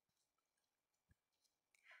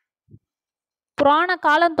 புராண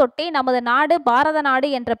காலம் தொட்டே நமது நாடு பாரத நாடு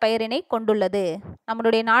என்ற பெயரினை கொண்டுள்ளது.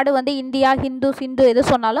 நம்மளுடைய நாடு இந்தியா, ஹிந்து, சிந்து எது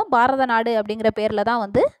சொன்னாலும் பாரத நாடு அப்படிங்கிற பேரில்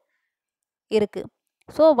தான் இருக்கு.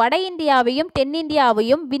 ஸோ வட இந்தியாவையும்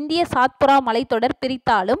தென்னிந்தியாவையும் விந்திய சாத்புரா மலைத்தொடர்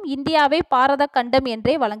பிரித்தாலும் இந்தியாவை பாரத கண்டம்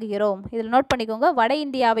என்றே வழங்குகிறோம். இதில் நோட் பண்ணிக்கோங்க. வட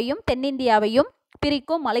இந்தியாவையும் தென்னிந்தியாவையும்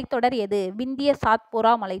பிரிக்கும் மலைத்தொடர் எது? விந்திய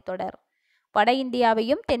சாத்புரா மலைத்தொடர். வட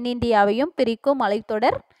இந்தியாவையும் தென்னிந்தியாவையும் பிரிக்கும்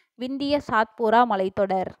மலைத்தொடர் விந்திய சாத்புரா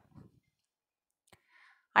மலைத்தொடர்.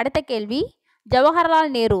 அடுத்த கேள்வி,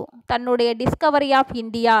 ஜவஹர்லால் நேரு தன்னுடைய டிஸ்கவரி ஆஃப்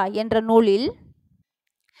இந்தியா என்ற நூலில்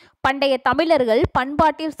பண்டைய தமிழர்கள்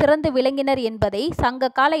பண்பாட்டில் சிறந்து விளங்கினர் என்பதை சங்க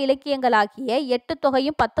கால இலக்கியங்களாகிய 8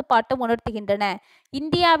 தொகையும் 10 பாட்டும் உணர்த்துகின்றன.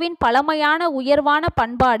 இந்தியாவின் பழமையான உயர்வான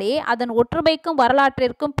பண்பாடே அதன் ஒற்றுமைக்கும்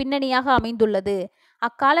வரலாற்றிற்கும் பின்னணியாக அமைந்துள்ளது.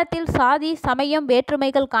 அக்காலத்தில் சாதி சமயம்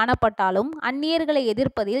வேற்றுமைகள் காணப்பட்டாலும் அந்நியர்களை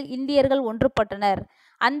எதிர்ப்பதில் இந்தியர்கள் ஒன்றுபட்டனர்.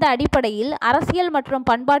 அந்த அடிப்படையில் அரசியல் மற்றும்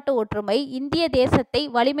பண்பாட்டு ஒற்றுமை இந்திய தேசத்தை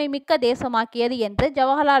வலிமைமிக்க தேசமாக்கியது என்று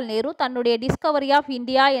ஜவஹர்லால் நேரு தன்னுடைய டிஸ்கவரி ஆஃப்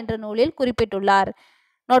இந்தியா என்ற நூலில் குறிப்பிட்டுள்ளார்.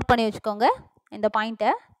 நோட் பண்ணி வச்சுக்கோங்க இந்த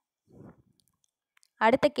பாயிண்ட்டை.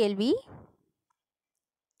 அடுத்த கேள்வி,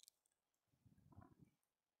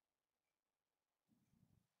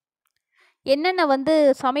 என்னென்ன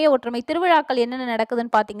சமய ஒற்றுமை திருவிழாக்கள் என்னென்ன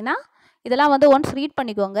நடக்குதுன்னு பார்த்தீங்கன்னா, இதெல்லாம் ஒன்ஸ் ரீட்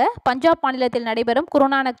பண்ணிக்கோங்க. பஞ்சாப் மாநிலத்தில் நடைபெறும்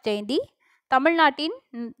குருநானக் ஜெயந்தி, தமிழ்நாட்டின்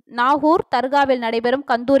நாகூர் தர்காவில் நடைபெறும்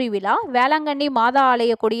கந்தூரி விழா, வேளாங்கண்ணி மாதா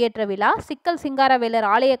ஆலய கொடியேற்ற விழா, சிக்கல் சிங்காரவேலர்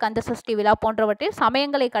ஆலய கந்தசஷ்டி விழா போன்றவற்றில்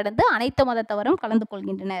சமயங்களை கடந்து அனைத்து மதத்தவரும் கலந்து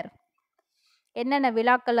கொள்கின்றனர். என்னென்ன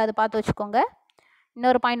விழாக்கள் அது பார்த்து வச்சுக்கோங்க.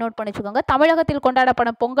 இன்னொரு பாயிண்ட் நோட் பண்ணி வச்சுக்கோங்க. தமிழகத்தில்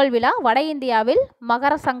கொண்டாடப்படும் பொங்கல் விழா வட இந்தியாவில்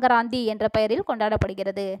மகர சங்கராந்தி என்ற பெயரில்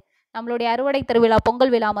கொண்டாடப்படுகிறது. நம்மளுடைய அறுவடை திருவிழா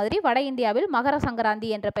பொங்கல் விழா மாதிரி வட இந்தியாவில் மகர சங்கராந்தி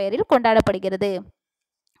என்ற பெயரில் கொண்டாடப்படுகிறது.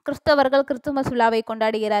 கிறிஸ்தவர்கள் கிறிஸ்துமஸ் விழாவை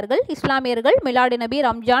கொண்டாடுகிறார்கள். இஸ்லாமியர்கள் மிலாடி நபி,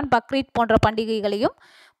 ரம்ஜான், பக்ரீத் போன்ற பண்டிகைகளையும்,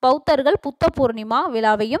 பௌத்தர்கள் புத்த பூர்ணிமா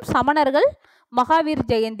விழாவையும், சமணர்கள் மகாவீர்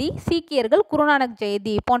ஜெயந்தி, சீக்கியர்கள் குருநானக்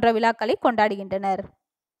ஜெயந்தி போன்ற விழாக்களை கொண்டாடுகின்றனர்.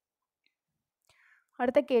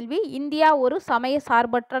 அடுத்த கேள்வி, இந்தியா ஒரு சமய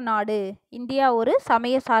சார்பற்ற நாடு. இந்தியா ஒரு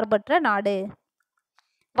சமய சார்பற்ற நாடு.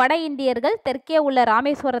 வட இந்தியர்கள் தெற்கே உள்ள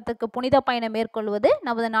ராமேஸ்வரத்துக்கு புனித பயணம் மேற்கொள்வது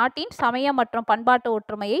நமது நாட்டின் சமய மற்றும் பண்பாட்டு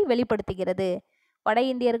ஒற்றுமையை வெளிப்படுத்துகிறது. வட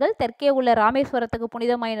இந்தியர்கள் தெற்கே உள்ள ராமேஸ்வரத்துக்கு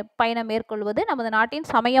புனித பயணம் மேற்கொள்வது நமது நாட்டின்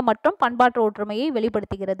சமய மற்றும் பண்பாட்டு ஒற்றுமையை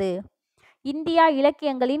வெளிப்படுத்துகிறது. இந்தியா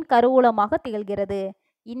இலக்கியங்களின் கருவூலமாக திகழ்கிறது.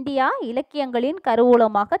 இந்தியா இலக்கியங்களின்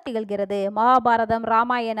கருவூலமாக திகழ்கிறது. மகாபாரதம்,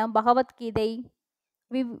 ராமாயணம், பகவத்கீதை,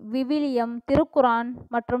 விவிலியம், திருக்குரான்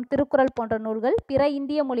மற்றும் திருக்குறள் போன்ற நூல்கள் பிற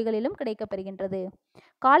இந்திய மொழிகளிலும் கிடைக்கப்பெறுகின்றது.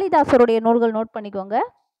 காளிதாசருடைய நூல்கள் நோட் பண்ணிக்கோங்க.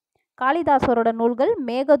 காளிதாசரோட நூல்கள்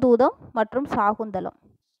மேகதூதம் மற்றும் சாகுந்தலம்.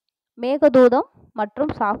 மேகதூதம்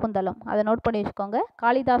மற்றும் சாகுந்தலம் அதை நோட் பண்ணி வச்சுக்கோங்க.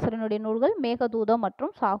 காளிதாசரனுடைய நூல்கள் மேகதூதம்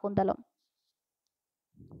மற்றும் சாகுந்தலம்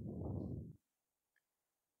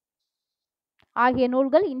ஆகிய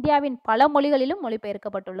நூல்கள் இந்தியாவின் பல மொழிகளிலும்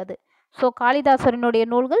மொழிபெயர்க்கப்பட்டுள்ளது. ஸோ காளிதாசரனுடைய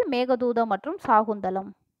நூல்கள் மேகதூதம் மற்றும் சாகுந்தலம்.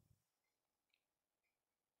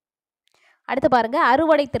 அடுத்து பாருங்க,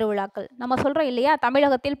 அறுவடை திருவிழாக்கள். நம்ம சொல்கிறோம் இல்லையா,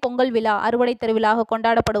 தமிழகத்தில் பொங்கல் விழா அறுவடை திருவிழாவாக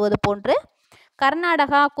கொண்டாடப்படுவது போன்று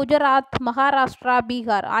கர்நாடகா, குஜராத், மகாராஷ்டிரா,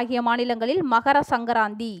 பீகார் ஆகிய மாநிலங்களில் மகர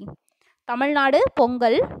சங்கராந்தி. தமிழ்நாடு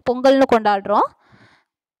பொங்கல்னு கொண்டாடுறோம்.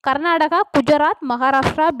 கர்நாடகா, குஜராத்,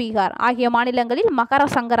 மகாராஷ்டிரா, பீகார் ஆகிய மாநிலங்களில் மகர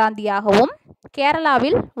சங்கராந்தியாகவும்,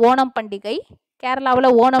 கேரளாவில் ஓணம் பண்டிகை, கேரளாவில்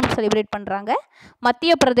ஓணம் செலிப்ரேட் பண்ணுறாங்க.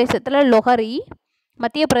 மத்திய பிரதேசத்தில் லொஹரி,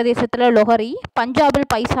 பஞ்சாபில்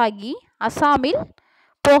பைசாகி, அசாமில்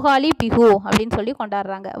போகாலி பிஹு அப்படின்னு சொல்லி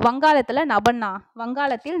கொண்டாடுறாங்க.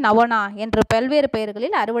 வங்காளத்தில் நவனா என்ற பல்வேறு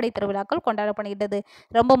பெயர்களில் அறுவடை திருவிழாக்கள் கொண்டாடப்படுகிறது.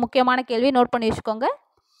 ரொம்ப முக்கியமான கேள்வி, நோட் பண்ணி வச்சுக்கோங்க.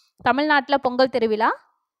 தமிழ்நாட்டில் பொங்கல் திருவிழா,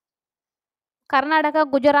 கர்நாடகா,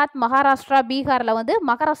 குஜராத், மகாராஷ்டிரா, பீகாரில் வந்து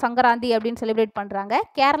மகர சங்கராந்தி அப்படின்னு செலிப்ரேட் பண்ணுறாங்க.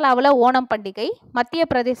 கேரளாவில் ஓணம் பண்டிகை, மத்திய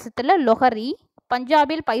பிரதேசத்தில் லொஹரி,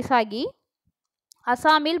 பஞ்சாபில் பைசாகி,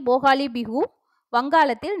 அசாமில் போகாலி பிஹு,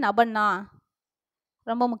 வங்காளத்தில் நபன்னா.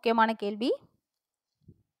 ரொம்ப முக்கியமான கேள்வி.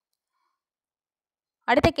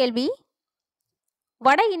 அடுத்த கேள்வி,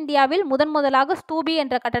 வட இந்தியாவில் முதலாக ஸ்தூபி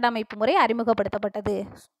என்ற கட்டட அமைப்பு முறை அறிமுகப்படுத்தப்பட்டது.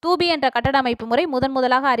 ஸ்தூபி என்ற கட்டட அமைப்பு முறை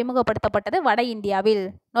முதலாக அறிமுகப்படுத்தப்பட்டது வட இந்தியாவில்.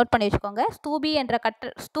 நோட் பண்ணி வச்சுக்கோங்க. ஸ்தூபி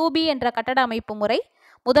என்ற கட்டட அமைப்பு முறை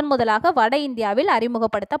முதலாக வட இந்தியாவில்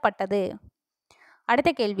அறிமுகப்படுத்தப்பட்டது. அடுத்த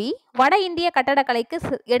கேள்வி, வட இந்திய கட்டடக்கலைக்கு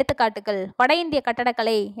எடுத்துக்காட்டுகள். வட இந்திய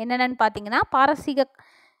கட்டடக்கலை என்னென்னு பார்த்தீங்கன்னா, பாரசீக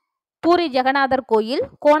பூரி ஜெகநாதர் கோயில்,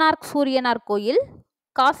 கோனார்க் சூரியனார் கோயில்,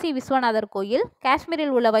 காசி விஸ்வநாதர் கோயில்,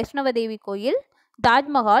 காஷ்மீரில் உள்ள வைஷ்ணவ தேவி கோயில்,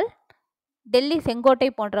 தாஜ்மஹால், டெல்லி செங்கோட்டை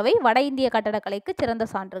போன்றவை வட இந்திய கட்டடக்கலைக்கு சிறந்த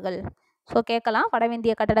சான்றுகள். ஸோ கேட்கலாம், வட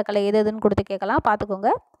இந்திய கட்டடக்கலை எதுன்னு கொடுத்து கேட்கலாம்,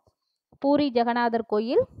 பார்த்துக்கோங்க. பூரி ஜெகநாதர்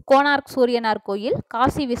கோயில், கோனார்க் சூரியனார் கோயில்,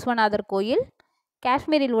 காசி விஸ்வநாதர் கோயில்,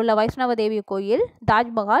 காஷ்மீரில் உள்ள வைஷ்ணவ தேவி கோயில்,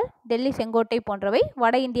 தாஜ்மஹால், டெல்லி செங்கோட்டை போன்றவை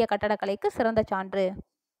வட இந்திய கட்டடக்கலைக்கு சிறந்த சான்று.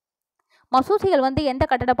 மசூதிகள் வந்து எந்த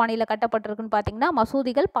கட்டட பாணியில் கட்டப்பட்டிருக்குன்னு பார்த்தீங்கன்னா,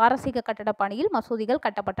 மசூதிகள் பாரசீக கட்டட பாணியில் மசூதிகள்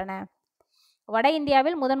கட்டப்பட்டன. வட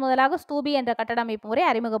இந்தியாவில் முதலாக ஸ்தூபி என்ற கட்டட அமைப்பு முறை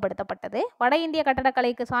அறிமுகப்படுத்தப்பட்டது. வட இந்திய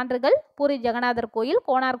கட்டடக்கலைக்கு சான்றுகள் பூரி ஜெகநாதர் கோயில்,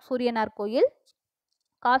 கோனார்க் சூரியனார் கோயில்,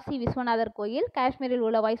 காசி விஸ்வநாதர் கோயில், காஷ்மீரில்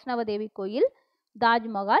உள்ள வைஷ்ணவ தேவி கோயில்,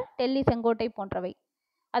 தாஜ்மஹால், டெல்லி செங்கோட்டை போன்றவை.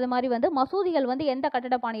 அது மாதிரி வந்து மசூதிகள் வந்து எந்த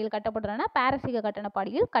கட்டட பாணியில் கட்டப்பட்டன? பாரசீக கட்டட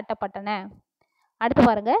பாணியில் கட்டப்பட்டன. அடுத்து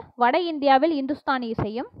பாருங்க, வட இந்தியாவில் இந்துஸ்தானி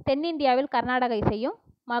இசையும் தென்னிந்தியாவில் கர்நாடக இசையும்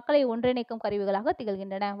மக்களை ஒன்றிணைக்கும் கருவிகளாக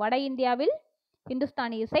திகழ்கின்றன. வட இந்தியாவில்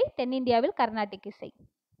இந்துஸ்தானி இசை, தென்னிந்தியாவில் கர்நாடிக் இசை.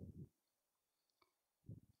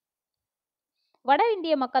 வட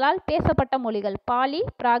இந்திய மக்களால் பேசப்பட்ட மொழிகள். பாலி,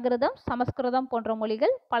 பிராகிருதம், சமஸ்கிருதம் போன்ற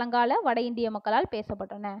மொழிகள் பழங்கால வட இந்திய மக்களால்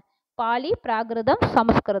பேசப்பட்டன. பாலி, பிராகிருதம்,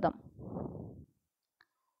 சமஸ்கிருதம்.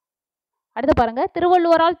 அடுத்து பாருங்க,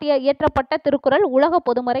 திருவள்ளுவரால் இயற்றப்பட்ட திருக்குறள் உலக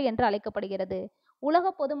பொதுமறை என்று அழைக்கப்படுகிறது. உலக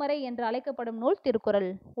பொதுமறை என்று அழைக்கப்படும் நூல் திருக்குறள்.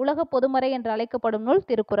 உலக பொதுமறை என்று அழைக்கப்படும் நூல்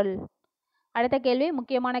திருக்குறள். அடுத்த கேள்வி,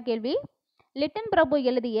 முக்கியமான கேள்வி. லிட்டன் பிரபு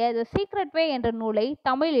எழுதிய தி சீக்ரெட் வே என்ற நூலை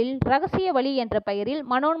தமிழில் ரகசிய வழி என்ற பெயரில்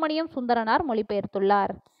மனோன்மணியம் சுந்தரனார்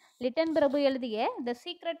மொழிபெயர்த்துள்ளார். லிட்டன் பிரபு எழுதிய தி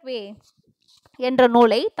சீக்ரெட் வே என்ற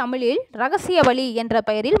நூலை தமிழில் ரகசிய வழி என்ற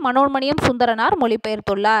பெயரில் மனோன்மணியம் சுந்தரனார்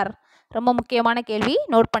மொழிபெயர்த்துள்ளார். ரொம்ப முக்கியமான கேள்வி,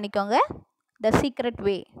 நோட் பண்ணிக்கோங்க. தி சீக்ரெட்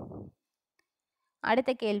வே.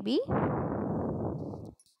 அடுத்த கேள்வி,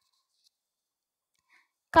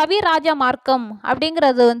 கவிராஜ மார்க்கம்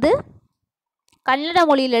அப்படிங்கிறது வந்து கன்னட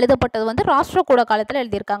மொழியில் எழுதப்பட்டது வந்து ராஷ்டிரகூட காலத்தில்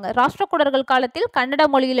எழுதியிருக்காங்க. ராஷ்டிரகூடர்கள் காலத்தில் கன்னட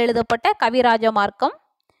மொழியில் எழுதப்பட்ட கவிராஜ மார்க்கம்,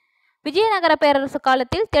 விஜயநகர பேரரசு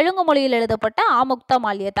காலத்தில் தெலுங்கு மொழியில் எழுதப்பட்ட ஆமுக்த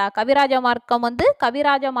மால்யதா. கவிராஜ மார்க்கம்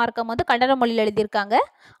வந்து கன்னட மொழியில் எழுதியிருக்காங்க.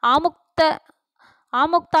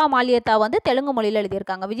 ஆமுக்தா மால்யதா வந்து தெலுங்கு மொழியில்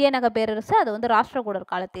எழுதியிருக்காங்க. விஜயநகர பேரரசு அது வந்து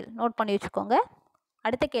ராஷ்டிரகூடர் காலத்தில். நோட் பண்ணி வச்சுக்கோங்க.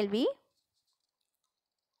 அடுத்த கேள்வி,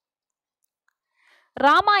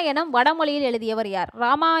 ராமாயணம் வடமொழியில் எழுதியவர் யார்?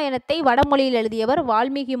 ராமாயணத்தை வடமொழியில் எழுதியவர்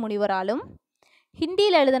வால்மீகி முனிவராலும்,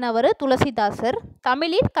 ஹிந்தியில் எழுதினவர் துளசிதாசர்,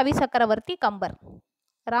 தமிழில் கவி சக்கரவர்த்தி கம்பர்.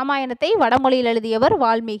 ராமாயணத்தை வடமொழியில் எழுதியவர்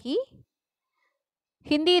வால்மீகி,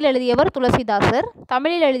 ஹிந்தியில் எழுதியவர் துளசிதாசர்,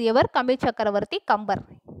 தமிழில் எழுதியவர் கவி சக்கரவர்த்தி கம்பர்.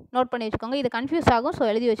 நோட் பண்ணி வச்சுக்கோங்க, இது கன்ஃபியூஸ் ஆகும், ஸோ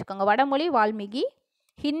எழுதி வச்சுக்கோங்க. வடமொழி வால்மீகி,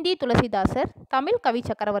 ஹிந்தி துளசிதாசர், தமிழ் கவி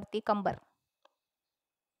சக்கரவர்த்தி கம்பர்.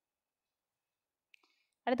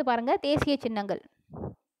 அடுத்து பாருங்க, தேசிய சின்னங்கள்.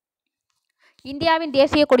 இந்தியாவின்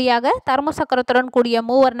தேசிய கொடியாக தர்மசக்கரத்துடன் கூடிய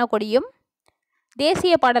மூவர்ண கொடியும்,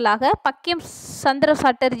 தேசிய பாடலாக பக்கிம் சந்திர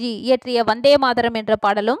சாட்டர்ஜி இயற்றிய வந்தே மாதரம் என்ற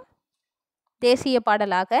பாடலும், தேசிய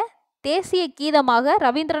பாடலாக, தேசிய கீதமாக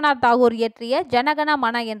ரவீந்திரநாத் தாகூர் இயற்றிய ஜனகண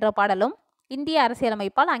மன என்ற பாடலும் இந்திய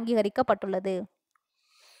அரசியலமைப்பால் அங்கீகரிக்கப்பட்டுள்ளது.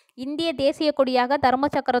 இந்திய தேசிய கொடியாக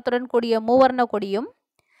தர்மசக்கரத்துடன் கூடிய மூவர்ண கொடியும்,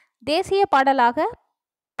 தேசிய பாடலாக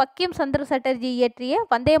பக்கிம் சந்திர சாட்டர்ஜி இயற்றிய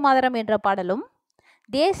வந்தே மாதரம் என்ற பாடலும்,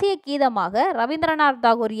 தேசிய கீதமாக ரவீந்திரநாத்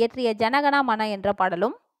தாகூர் இயற்றிய ஜனகண மன என்ற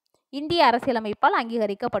பாடலும் இந்திய அரசியலமைப்பால்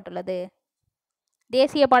அங்கீகரிக்கப்பட்டுள்ளது.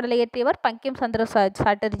 தேசிய பாடலை இயற்றியவர் பங்கிம் சந்திர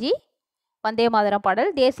சாட்டர்ஜி. வந்தே மாதரம்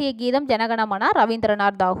பாடல். தேசிய கீதம் ஜனகணமனா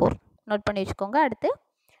ரவீந்திரநாத் தாகூர். நோட் பண்ணி வச்சுக்கோங்க. அடுத்து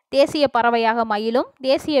தேசிய பறவையாக மயிலும்,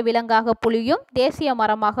 தேசிய விலங்காக புலியும், தேசிய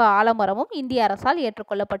மரமாக ஆலமரமும் இந்திய அரசால்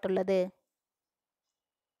ஏற்றுக்கொள்ளப்பட்டுள்ளது.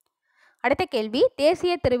 அடுத்த கேள்வி,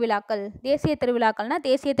 தேசிய திருவிழாக்கள். தேசிய திருவிழாக்கள்னா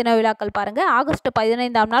தேசிய தின விழாக்கள் பாருங்க. ஆகஸ்ட்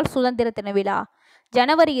 15ஆம் நாள் சுதந்திர தின விழா,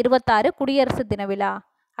 ஜனவரி 26 குடியரசு தின விழா,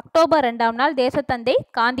 அக்டோபர் 2ஆம் நாள் தேசத்தந்தை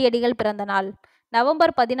காந்தியடிகள் பிறந்த நாள்,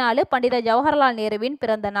 நவம்பர் 14 பண்டித ஜவஹர்லால் நேருவின்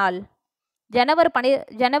பிறந்த நாள்,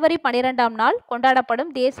 ஜனவரி 12ஆம் நாள் கொண்டாடப்படும்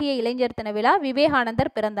தேசிய இளைஞர் தின விழா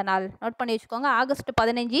விவேகானந்தர் பிறந்த நாள். நோட் பண்ணி வச்சுக்கோங்க. ஆகஸ்ட்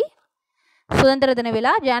 15 சுதந்திர தின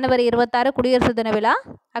விழா, ஜனவரி 26 குடியரசு தின விழா,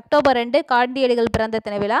 அக்டோபர் 2 காந்தியடிகள் பிறந்த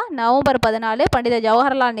தின விழா, நவம்பர் 14 பண்டித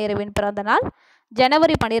ஜவஹர்லால் நேருவின் பிறந்த நாள்,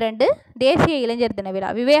 ஜனவரி 12 தேசிய இளைஞர் தின விழா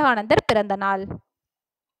விவேகானந்தர் பிறந்த நாள்.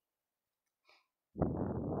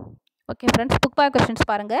 Okay friends, book back questions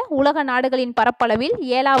பாருங்க. உலக நாடுகளின் பரப்பளவில்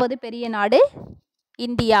 7வது பெரிய நாடு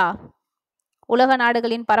இந்தியா. உலக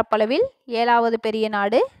நாடுகளின் பரப்பளவில் 7வது பெரிய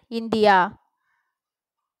நாடு இந்தியா.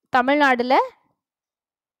 தமிழ்நாடுல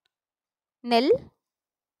நெல்,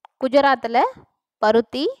 குஜராத்தில்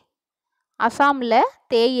பருத்தி, அசாமில்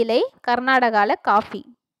தேயிலை, கர்நாடகாவில் காஃபி.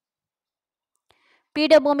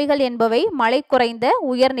 பீடபூமிகள் என்பவை மழை குறைந்த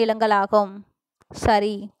உயர்நிலங்களாகும்.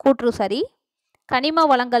 சரி, கூற்று சரி. கனிம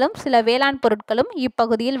வளங்களும் சில வேளாண் பொருட்களும்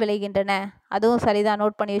இப்பகுதியில் விளைகின்றன. அதுவும் சரிதான்.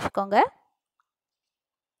 நோட் பண்ணி வச்சுக்கோங்க.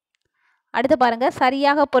 அடுத்து பாருங்க,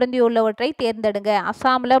 சரியாக பொருந்தியுள்ளவற்றை தேர்ந்தெடுங்க.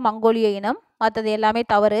 அசாமில் மங்கோலிய இனம், மற்றது எல்லாமே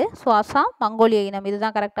தவறு. ஸோ அசாம் மங்கோலிய இனம்,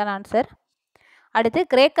 இதுதான் கரெக்டான ஆன்சர். அடுத்து,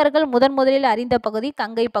 கிரேக்கர்கள் முதலில் அறிந்த பகுதி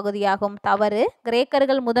கங்கை பகுதியாகும். தவறு.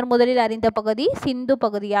 கிரேக்கர்கள் முதலில் அறிந்த பகுதி சிந்து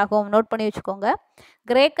பகுதியாகும். நோட் பண்ணி வச்சுக்கோங்க.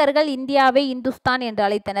 கிரேக்கர்கள் இந்தியாவை இந்துஸ்தான் என்று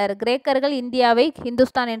அழைத்தனர். கிரேக்கர்கள் இந்தியாவை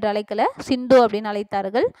இந்துஸ்தான் என்று அழைக்கல, சிந்து அப்படின்னு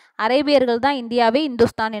அழைத்தார்கள். அரேபியர்கள் தான் இந்தியாவை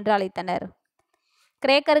இந்துஸ்தான் என்று அழைத்தனர்.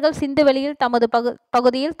 கிரேக்கர்கள் சிந்து வெளியில்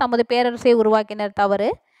பகுதியில் தமது பேரரசை உருவாக்கினர். தவறு.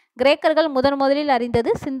 கிரேக்கர்கள் முதலில்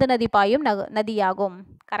அறிந்தது சிந்து நதி பாயும் நதியாகும்.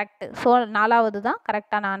 கரெக்ட். ஸோ 4வது தான்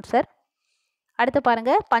கரெக்டான ஆன்சர். அடுத்து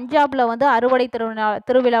பாருங்க, பஞ்சாப்ல அறுவடை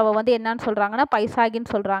திருவிழாவை என்னன்னு சொல்றாங்கன்னா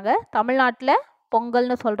பைசாகின்னு சொல்றாங்க. தமிழ்நாட்டில்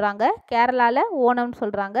பொங்கல்னு சொல்றாங்க. கேரளாவில் ஓணம்னு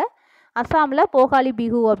சொல்றாங்க. அசாமில் போகாலி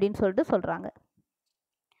பிஹு அப்படின்னு சொல்றாங்க.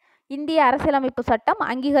 இந்திய அரசியலமைப்பு சட்டம்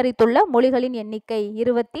அங்கீகரித்துள்ள மொழிகளின் எண்ணிக்கை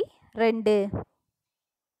 22.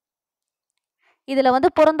 இதில்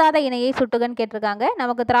பொருந்தாத இணையை சுட்டுகன்னு கேட்டிருக்காங்க.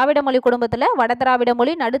 நமக்கு திராவிட மொழி குடும்பத்தில் வட திராவிட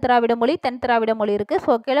மொழி, நடு திராவிட மொழி, தென் திராவிட மொழி இருக்குது.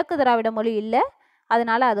 ஸோ கிழக்கு திராவிட மொழி இல்லை,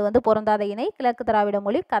 அதனால அது பொருந்தாத இணை. கிழக்கு திராவிட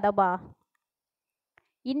மொழி கதபா.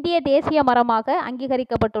 இந்திய தேசிய மரமாக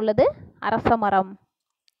அங்கீகரிக்கப்பட்டுள்ளது அரச மரம்.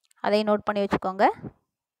 அதை நோட் பண்ணி வச்சுக்கோங்க.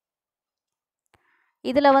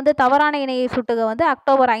 இதில் தவறான இணையை சுட்டுக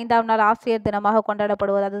அக்டோபர் 5ஆம் நாள் ஆசிரியர் தினமாக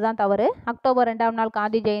கொண்டாடப்படுவது, அதுதான் தவறு. அக்டோபர் 2ஆம் நாள்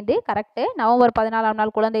காந்தி ஜெயந்தி, கரெக்டு. நவம்பர் 14ஆம்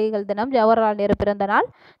நாள் குழந்தைகள் தினம், ஜவஹர்லால் நேரு பிறந்த நாள்.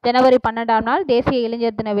 ஜனவரி 12ஆம் நாள் தேசிய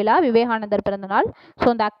இளைஞர் தின விழா, விவேகானந்தர் பிறந்த நாள். ஸோ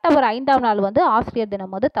இந்த அக்டோபர் 5ஆம் நாள் ஆசிரியர்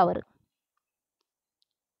தினம் தவறு.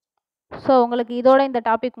 ஸோ உங்களுக்கு இதோட இந்த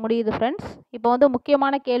டாபிக் முடியுது ஃப்ரெண்ட்ஸ். இப்போ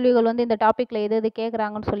முக்கியமான கேள்விகள் இந்த டாப்பிக்கில் எது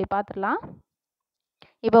கேட்குறாங்கன்னு சொல்லி பார்த்துடலாம்.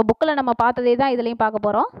 இப்போ புக்கில் நம்ம பார்த்ததே தான் இதுலேயும் பார்க்க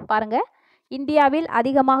போகிறோம். பாருங்கள், இந்தியாவில்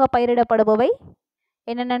அதிகமாக பயிரிடப்படுபவை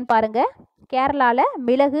என்னென்னு பாருங்கள். கேரளாவில்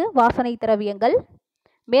மிளகு வாசனை திரவியங்கள்,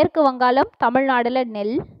 மேற்கு வங்காளம் தமிழ்நாடில்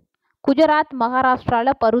நெல், குஜராத்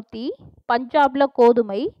மகாராஷ்டிராவில் பருத்தி, பஞ்சாபில்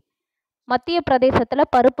கோதுமை, மத்திய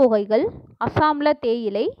பிரதேசத்தில் பருப்பு வகைகள், அசாமில்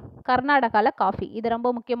தேயிலை, கர்நாடகாவில் காஃபி. இது ரொம்ப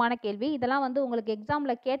முக்கியமான கேள்வி. இதெல்லாம் உங்களுக்கு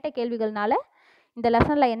எக்ஸாமில் கேட்ட கேள்விகள்னால இந்த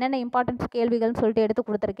லெசனில் என்னென்ன இம்பார்ட்டன்ஸ் கேள்விகள்னு சொல்லிட்டு எடுத்து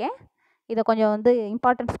கொடுத்துருக்கேன். இதை கொஞ்சம்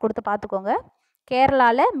இம்பார்ட்டன்ஸ் கொடுத்து பார்த்துக்கோங்க.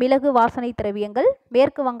 கேரளாவில் மிளகு வாசனை திரவியங்கள்,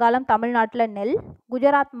 மேற்கு வங்காளம் தமிழ்நாட்டில் நெல்,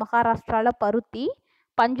 குஜராத் மகாராஷ்டிராவில் பருத்தி,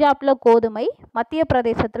 பஞ்சாபில் கோதுமை, மத்திய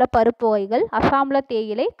பிரதேசத்தில் பருப்பு வகைகள், அசாமில்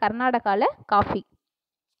தேயிலை, கர்நாடகாவில் காஃபி.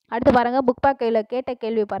 அடுத்து பாருங்கள், புக் பேக்கில் கேட்ட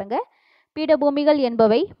கேள்வி பாருங்கள். பீடபூமிகள்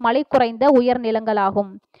என்பவை மழை குறைந்த உயர்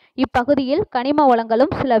நிலங்களாகும். இப்பகுதியில் கனிம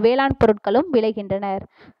வளங்களும் சில வேளாண் பொருட்களும் விளைகின்றனர்.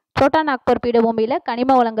 சோட்டா நாக்பூர் பீடபூமியில்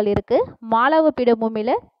கனிம வளங்கள் இருக்குது. மாலவ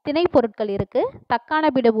பீடபூமியில் திணை பொருட்கள் இருக்குது. தக்கான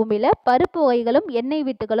பீடபூமியில் பருப்பு வகைகளும் எண்ணெய்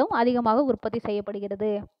வித்துகளும் அதிகமாக உற்பத்தி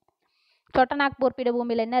செய்யப்படுகிறது. சோட்டா நாக்பூர்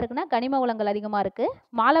பீடபூமியில் என்ன இருக்குன்னா கனிம வளங்கள் அதிகமாக இருக்குது.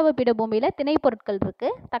 மாலவ பீடபூமியில் திணை பொருட்கள்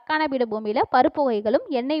இருக்குது. தக்கான பீடபூமியில் பருப்பு வகைகளும்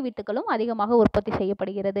எண்ணெய் வித்துகளும் அதிகமாக உற்பத்தி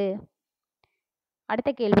செய்யப்படுகிறது.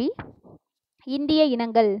 அடுத்த கேள்வி, இந்திய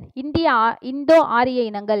இனங்கள். இந்தோ ஆரிய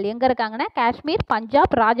இனங்கள் எங்கே இருக்காங்கன்னா காஷ்மீர்,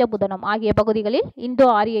 பஞ்சாப், ராஜபுதனம் ஆகிய பகுதிகளில் இந்தோ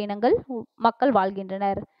ஆரிய இனங்கள் மக்கள்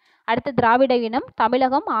வாழ்கின்றனர். அடுத்து திராவிட இனம்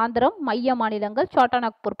தமிழகம், ஆந்திரம், மைய மாநிலங்கள், சோட்டா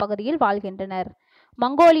நாக்பூர் பகுதியில் வாழ்கின்றனர்.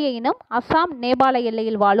 மங்கோலிய இனம் அசாம், நேபாள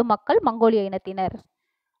எல்லையில் வாழும் மக்கள் மங்கோலிய இனத்தினர்.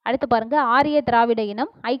 அடுத்து பாருங்க, ஆரிய திராவிட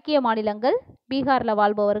இனம் ஐக்கிய மாநிலங்கள் பீகாரில்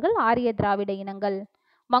வாழ்பவர்கள் ஆரிய திராவிட இனங்கள்.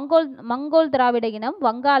 மங்கோல் திராவிட இனம்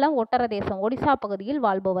வங்காளம் ஒட்டர தேசம் ஒடிசா பகுதியில்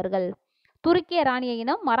வாழ்பவர்கள். துருக்கிய இராணிய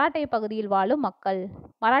இனம் மராட்டிய பகுதியில் வாழும் மக்கள்.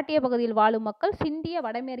 மராட்டிய பகுதியில் வாழும் மக்கள் சிந்திய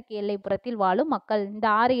வடமேற்கு எல்லைப்புறத்தில் வாழும் மக்கள். இந்த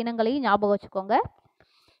 6 இனங்களையும் ஞாபகம் வச்சுக்கோங்க.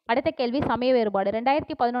 அடுத்த கேள்வி, சமய வேறுபாடு.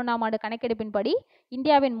 2011ஆம் ஆண்டு கணக்கெடுப்பின்படி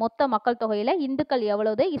இந்தியாவின் மொத்த மக்கள் தொகையில் இந்துக்கள்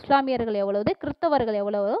எவ்வளவு, இஸ்லாமியர்கள் எவ்வளவு, கிறிஸ்தவர்கள்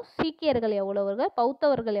எவ்வளவு, சீக்கியர்கள் எவ்வளவு,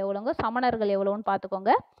 பௌத்தவர்கள் எவ்வளவு, சமணர்கள் எவ்வளவுன்னு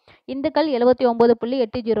பார்த்துக்கோங்க. இந்துக்கள்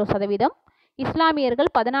 79.80%, இஸ்லாமியர்கள்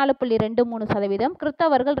 14.23%,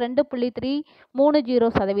 கிறிஸ்தவர்கள்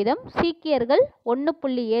 2.30%, சீக்கியர்கள்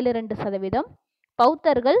 1.72%,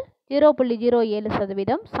 பௌத்தர்கள்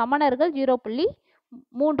 0.07%, சமணர்கள்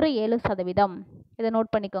 0.37%. இதை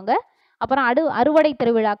நோட் பண்ணிக்கோங்க. அப்புறம் அறுவடை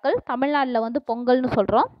திருவிழாக்கள். தமிழ்நாட்டில் பொங்கல்னு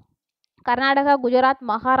சொல்கிறோம். கர்நாடகா, குஜராத்,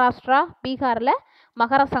 மகாராஷ்டிரா, பீகாரில்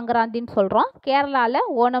மகர சங்கராந்தின்னு சொல்கிறோம். கேரளாவில்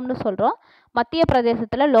ஓணம்னு சொல்கிறோம். மத்திய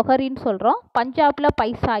பிரதேசத்தில் லொஹரின்னு சொல்கிறோம். பஞ்சாபில்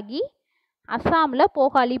பைசாகி, அஸ்ஸாமில்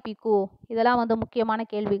போகாலி பிகு. இதெல்லாம் முக்கியமான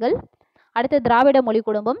கேள்விகள். அடுத்து திராவிட மொழி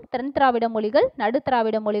குடும்பம். தென் திராவிட மொழிகள், நடு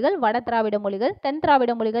திராவிட மொழிகள், வட திராவிட மொழிகள். தென்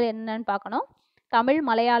திராவிட மொழிகள் என்னென்னு பார்க்கணும். தமிழ்,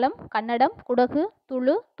 மலையாளம், கன்னடம், குடகு,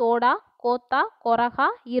 துளு, தோடா, கோத்தா, கொரகா,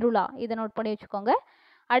 இருளா. இதை நோட் பண்ணி வச்சுக்கோங்க.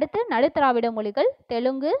 அடுத்து நடு திராவிட மொழிகள்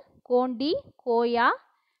தெலுங்கு, கோண்டி, கோயா,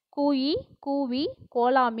 கூயி, கூவி,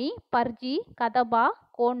 கோலாமி, பர்ஜி, கதபா,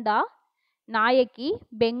 கோண்டா, நாயக்கி,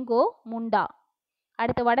 பெங்கோ, முண்டா.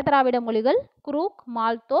 அடுத்து வட திராவிட மொழிகள் குரூக்,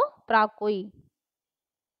 மால்தோ, பிராக்குய்.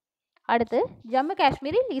 அடுத்து ஜம்மு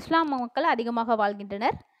காஷ்மீரில் இஸ்லாம் மக்கள் அதிகமாக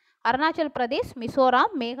வாழ்கின்றனர். அருணாச்சல் பிரதேஷ்,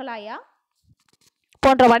 மிசோராம், மேகாலயா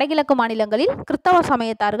போன்ற வடகிழக்கு மாநிலங்களில் கிறிஸ்தவ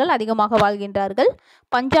சமயத்தார்கள் அதிகமாக வாழ்கின்றார்கள்.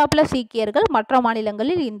 பஞ்சாபில் சீக்கியர்கள், மற்ற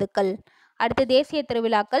மாநிலங்களில் இந்துக்கள். அடுத்து தேசிய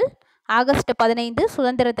திருவிழாக்கள். ஆகஸ்ட் 15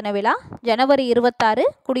 சுதந்திர தின விழா, ஜனவரி 26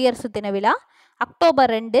 குடியரசு தின விழா,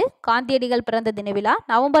 அக்டோபர் 2 காந்தியடிகள் பிறந்த தின விழா,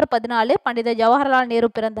 நவம்பர் 14 பண்டித ஜவஹர்லால் நேரு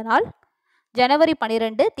பிறந்த நாள், ஜனவரி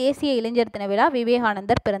 12 தேசிய இளைஞர் தின விழா,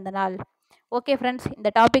 விவேகானந்தர் பிறந்த நாள். ஓகே ஃப்ரெண்ட்ஸ்,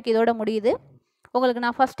 இந்த டாபிக் இதோட முடியுது. உங்களுக்கு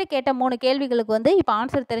நான் ஃபஸ்ட்டு கேட்ட 3 கேள்விகளுக்கு இப்போ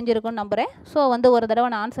ஆன்சர் தெரிஞ்சிருக்குன்னு நம்புகிறேன். ஸோ ஒரு தடவை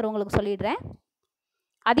நான் ஆன்சர் உங்களுக்கு சொல்லிடுறேன்.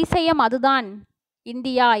 அதிசயம் அதுதான்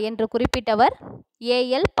இந்தியா என்று குறிப்பிட்டவர்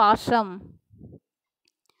ஏஎல் பாசம்.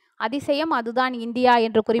 அதிசயம் அதுதான் இந்தியா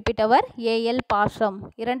என்று குறிப்பிட்டவர் ஏஎல் பாசம்.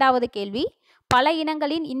 இரண்டாவது கேள்வி, பல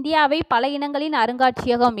இனங்களின் இந்தியாவை பல இனங்களின்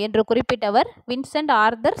அருங்காட்சியகம் என்று குறிப்பிட்டவர் வின்சென்ட்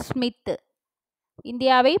ஆர்தர் ஸ்மித்.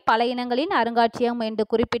 இந்தியாவை பல இனங்களின் அருங்காட்சியகம் என்று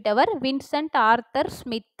குறிப்பிட்டவர் வின்சென்ட் ஆர்தர்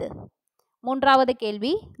ஸ்மித். மூன்றாவது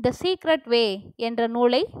கேள்வி, த சீக்ரெட் வே என்ற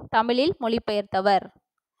நூலை தமிழில் மொழிபெயர்த்தவர்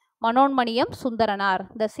மனோன்மணியம் சுந்தரனார்.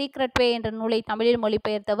 த சீக்ரெட் வே என்ற நூலை தமிழில்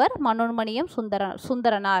மொழிபெயர்த்தவர் மனோன்மணியம்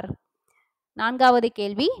சுந்தரனார். நான்காவது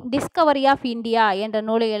கேள்வி, டிஸ்கவரி ஆஃப் இந்தியா என்ற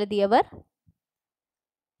நூலை எழுதியவர்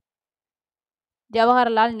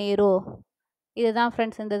ஜவஹர்லால் நேரு. இதுதான்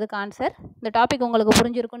ஃப்ரெண்ட்ஸ் இந்த இதுக்கு ஆன்சர். இந்த டாபிக் உங்களுக்கு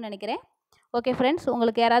புரிஞ்சிருக்குன்னு நினைக்கிறேன். ஓகே ஃப்ரெண்ட்ஸ்,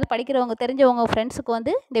 உங்களுக்கு யாராவது படிக்கிறவங்க தெரிஞ்சவங்க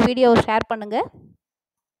ஃப்ரெண்ட்ஸுக்கு இந்த வீடியோவை ஷேர் பண்ணுங்கள்.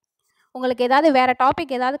 உங்களுக்கு ஏதாவது வேறு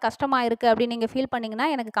டாபிக் ஏதாவது கஷ்டமாக இருக்குது அப்படின்னு நீங்கள் ஃபீல் பண்ணிங்கன்னா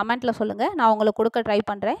எனக்கு கமெண்ட்டில் சொல்லுங்கள். நான் உங்களுக்கு கொடுக்க ட்ரை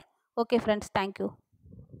பண்ணுறேன். Okay friends, thank you.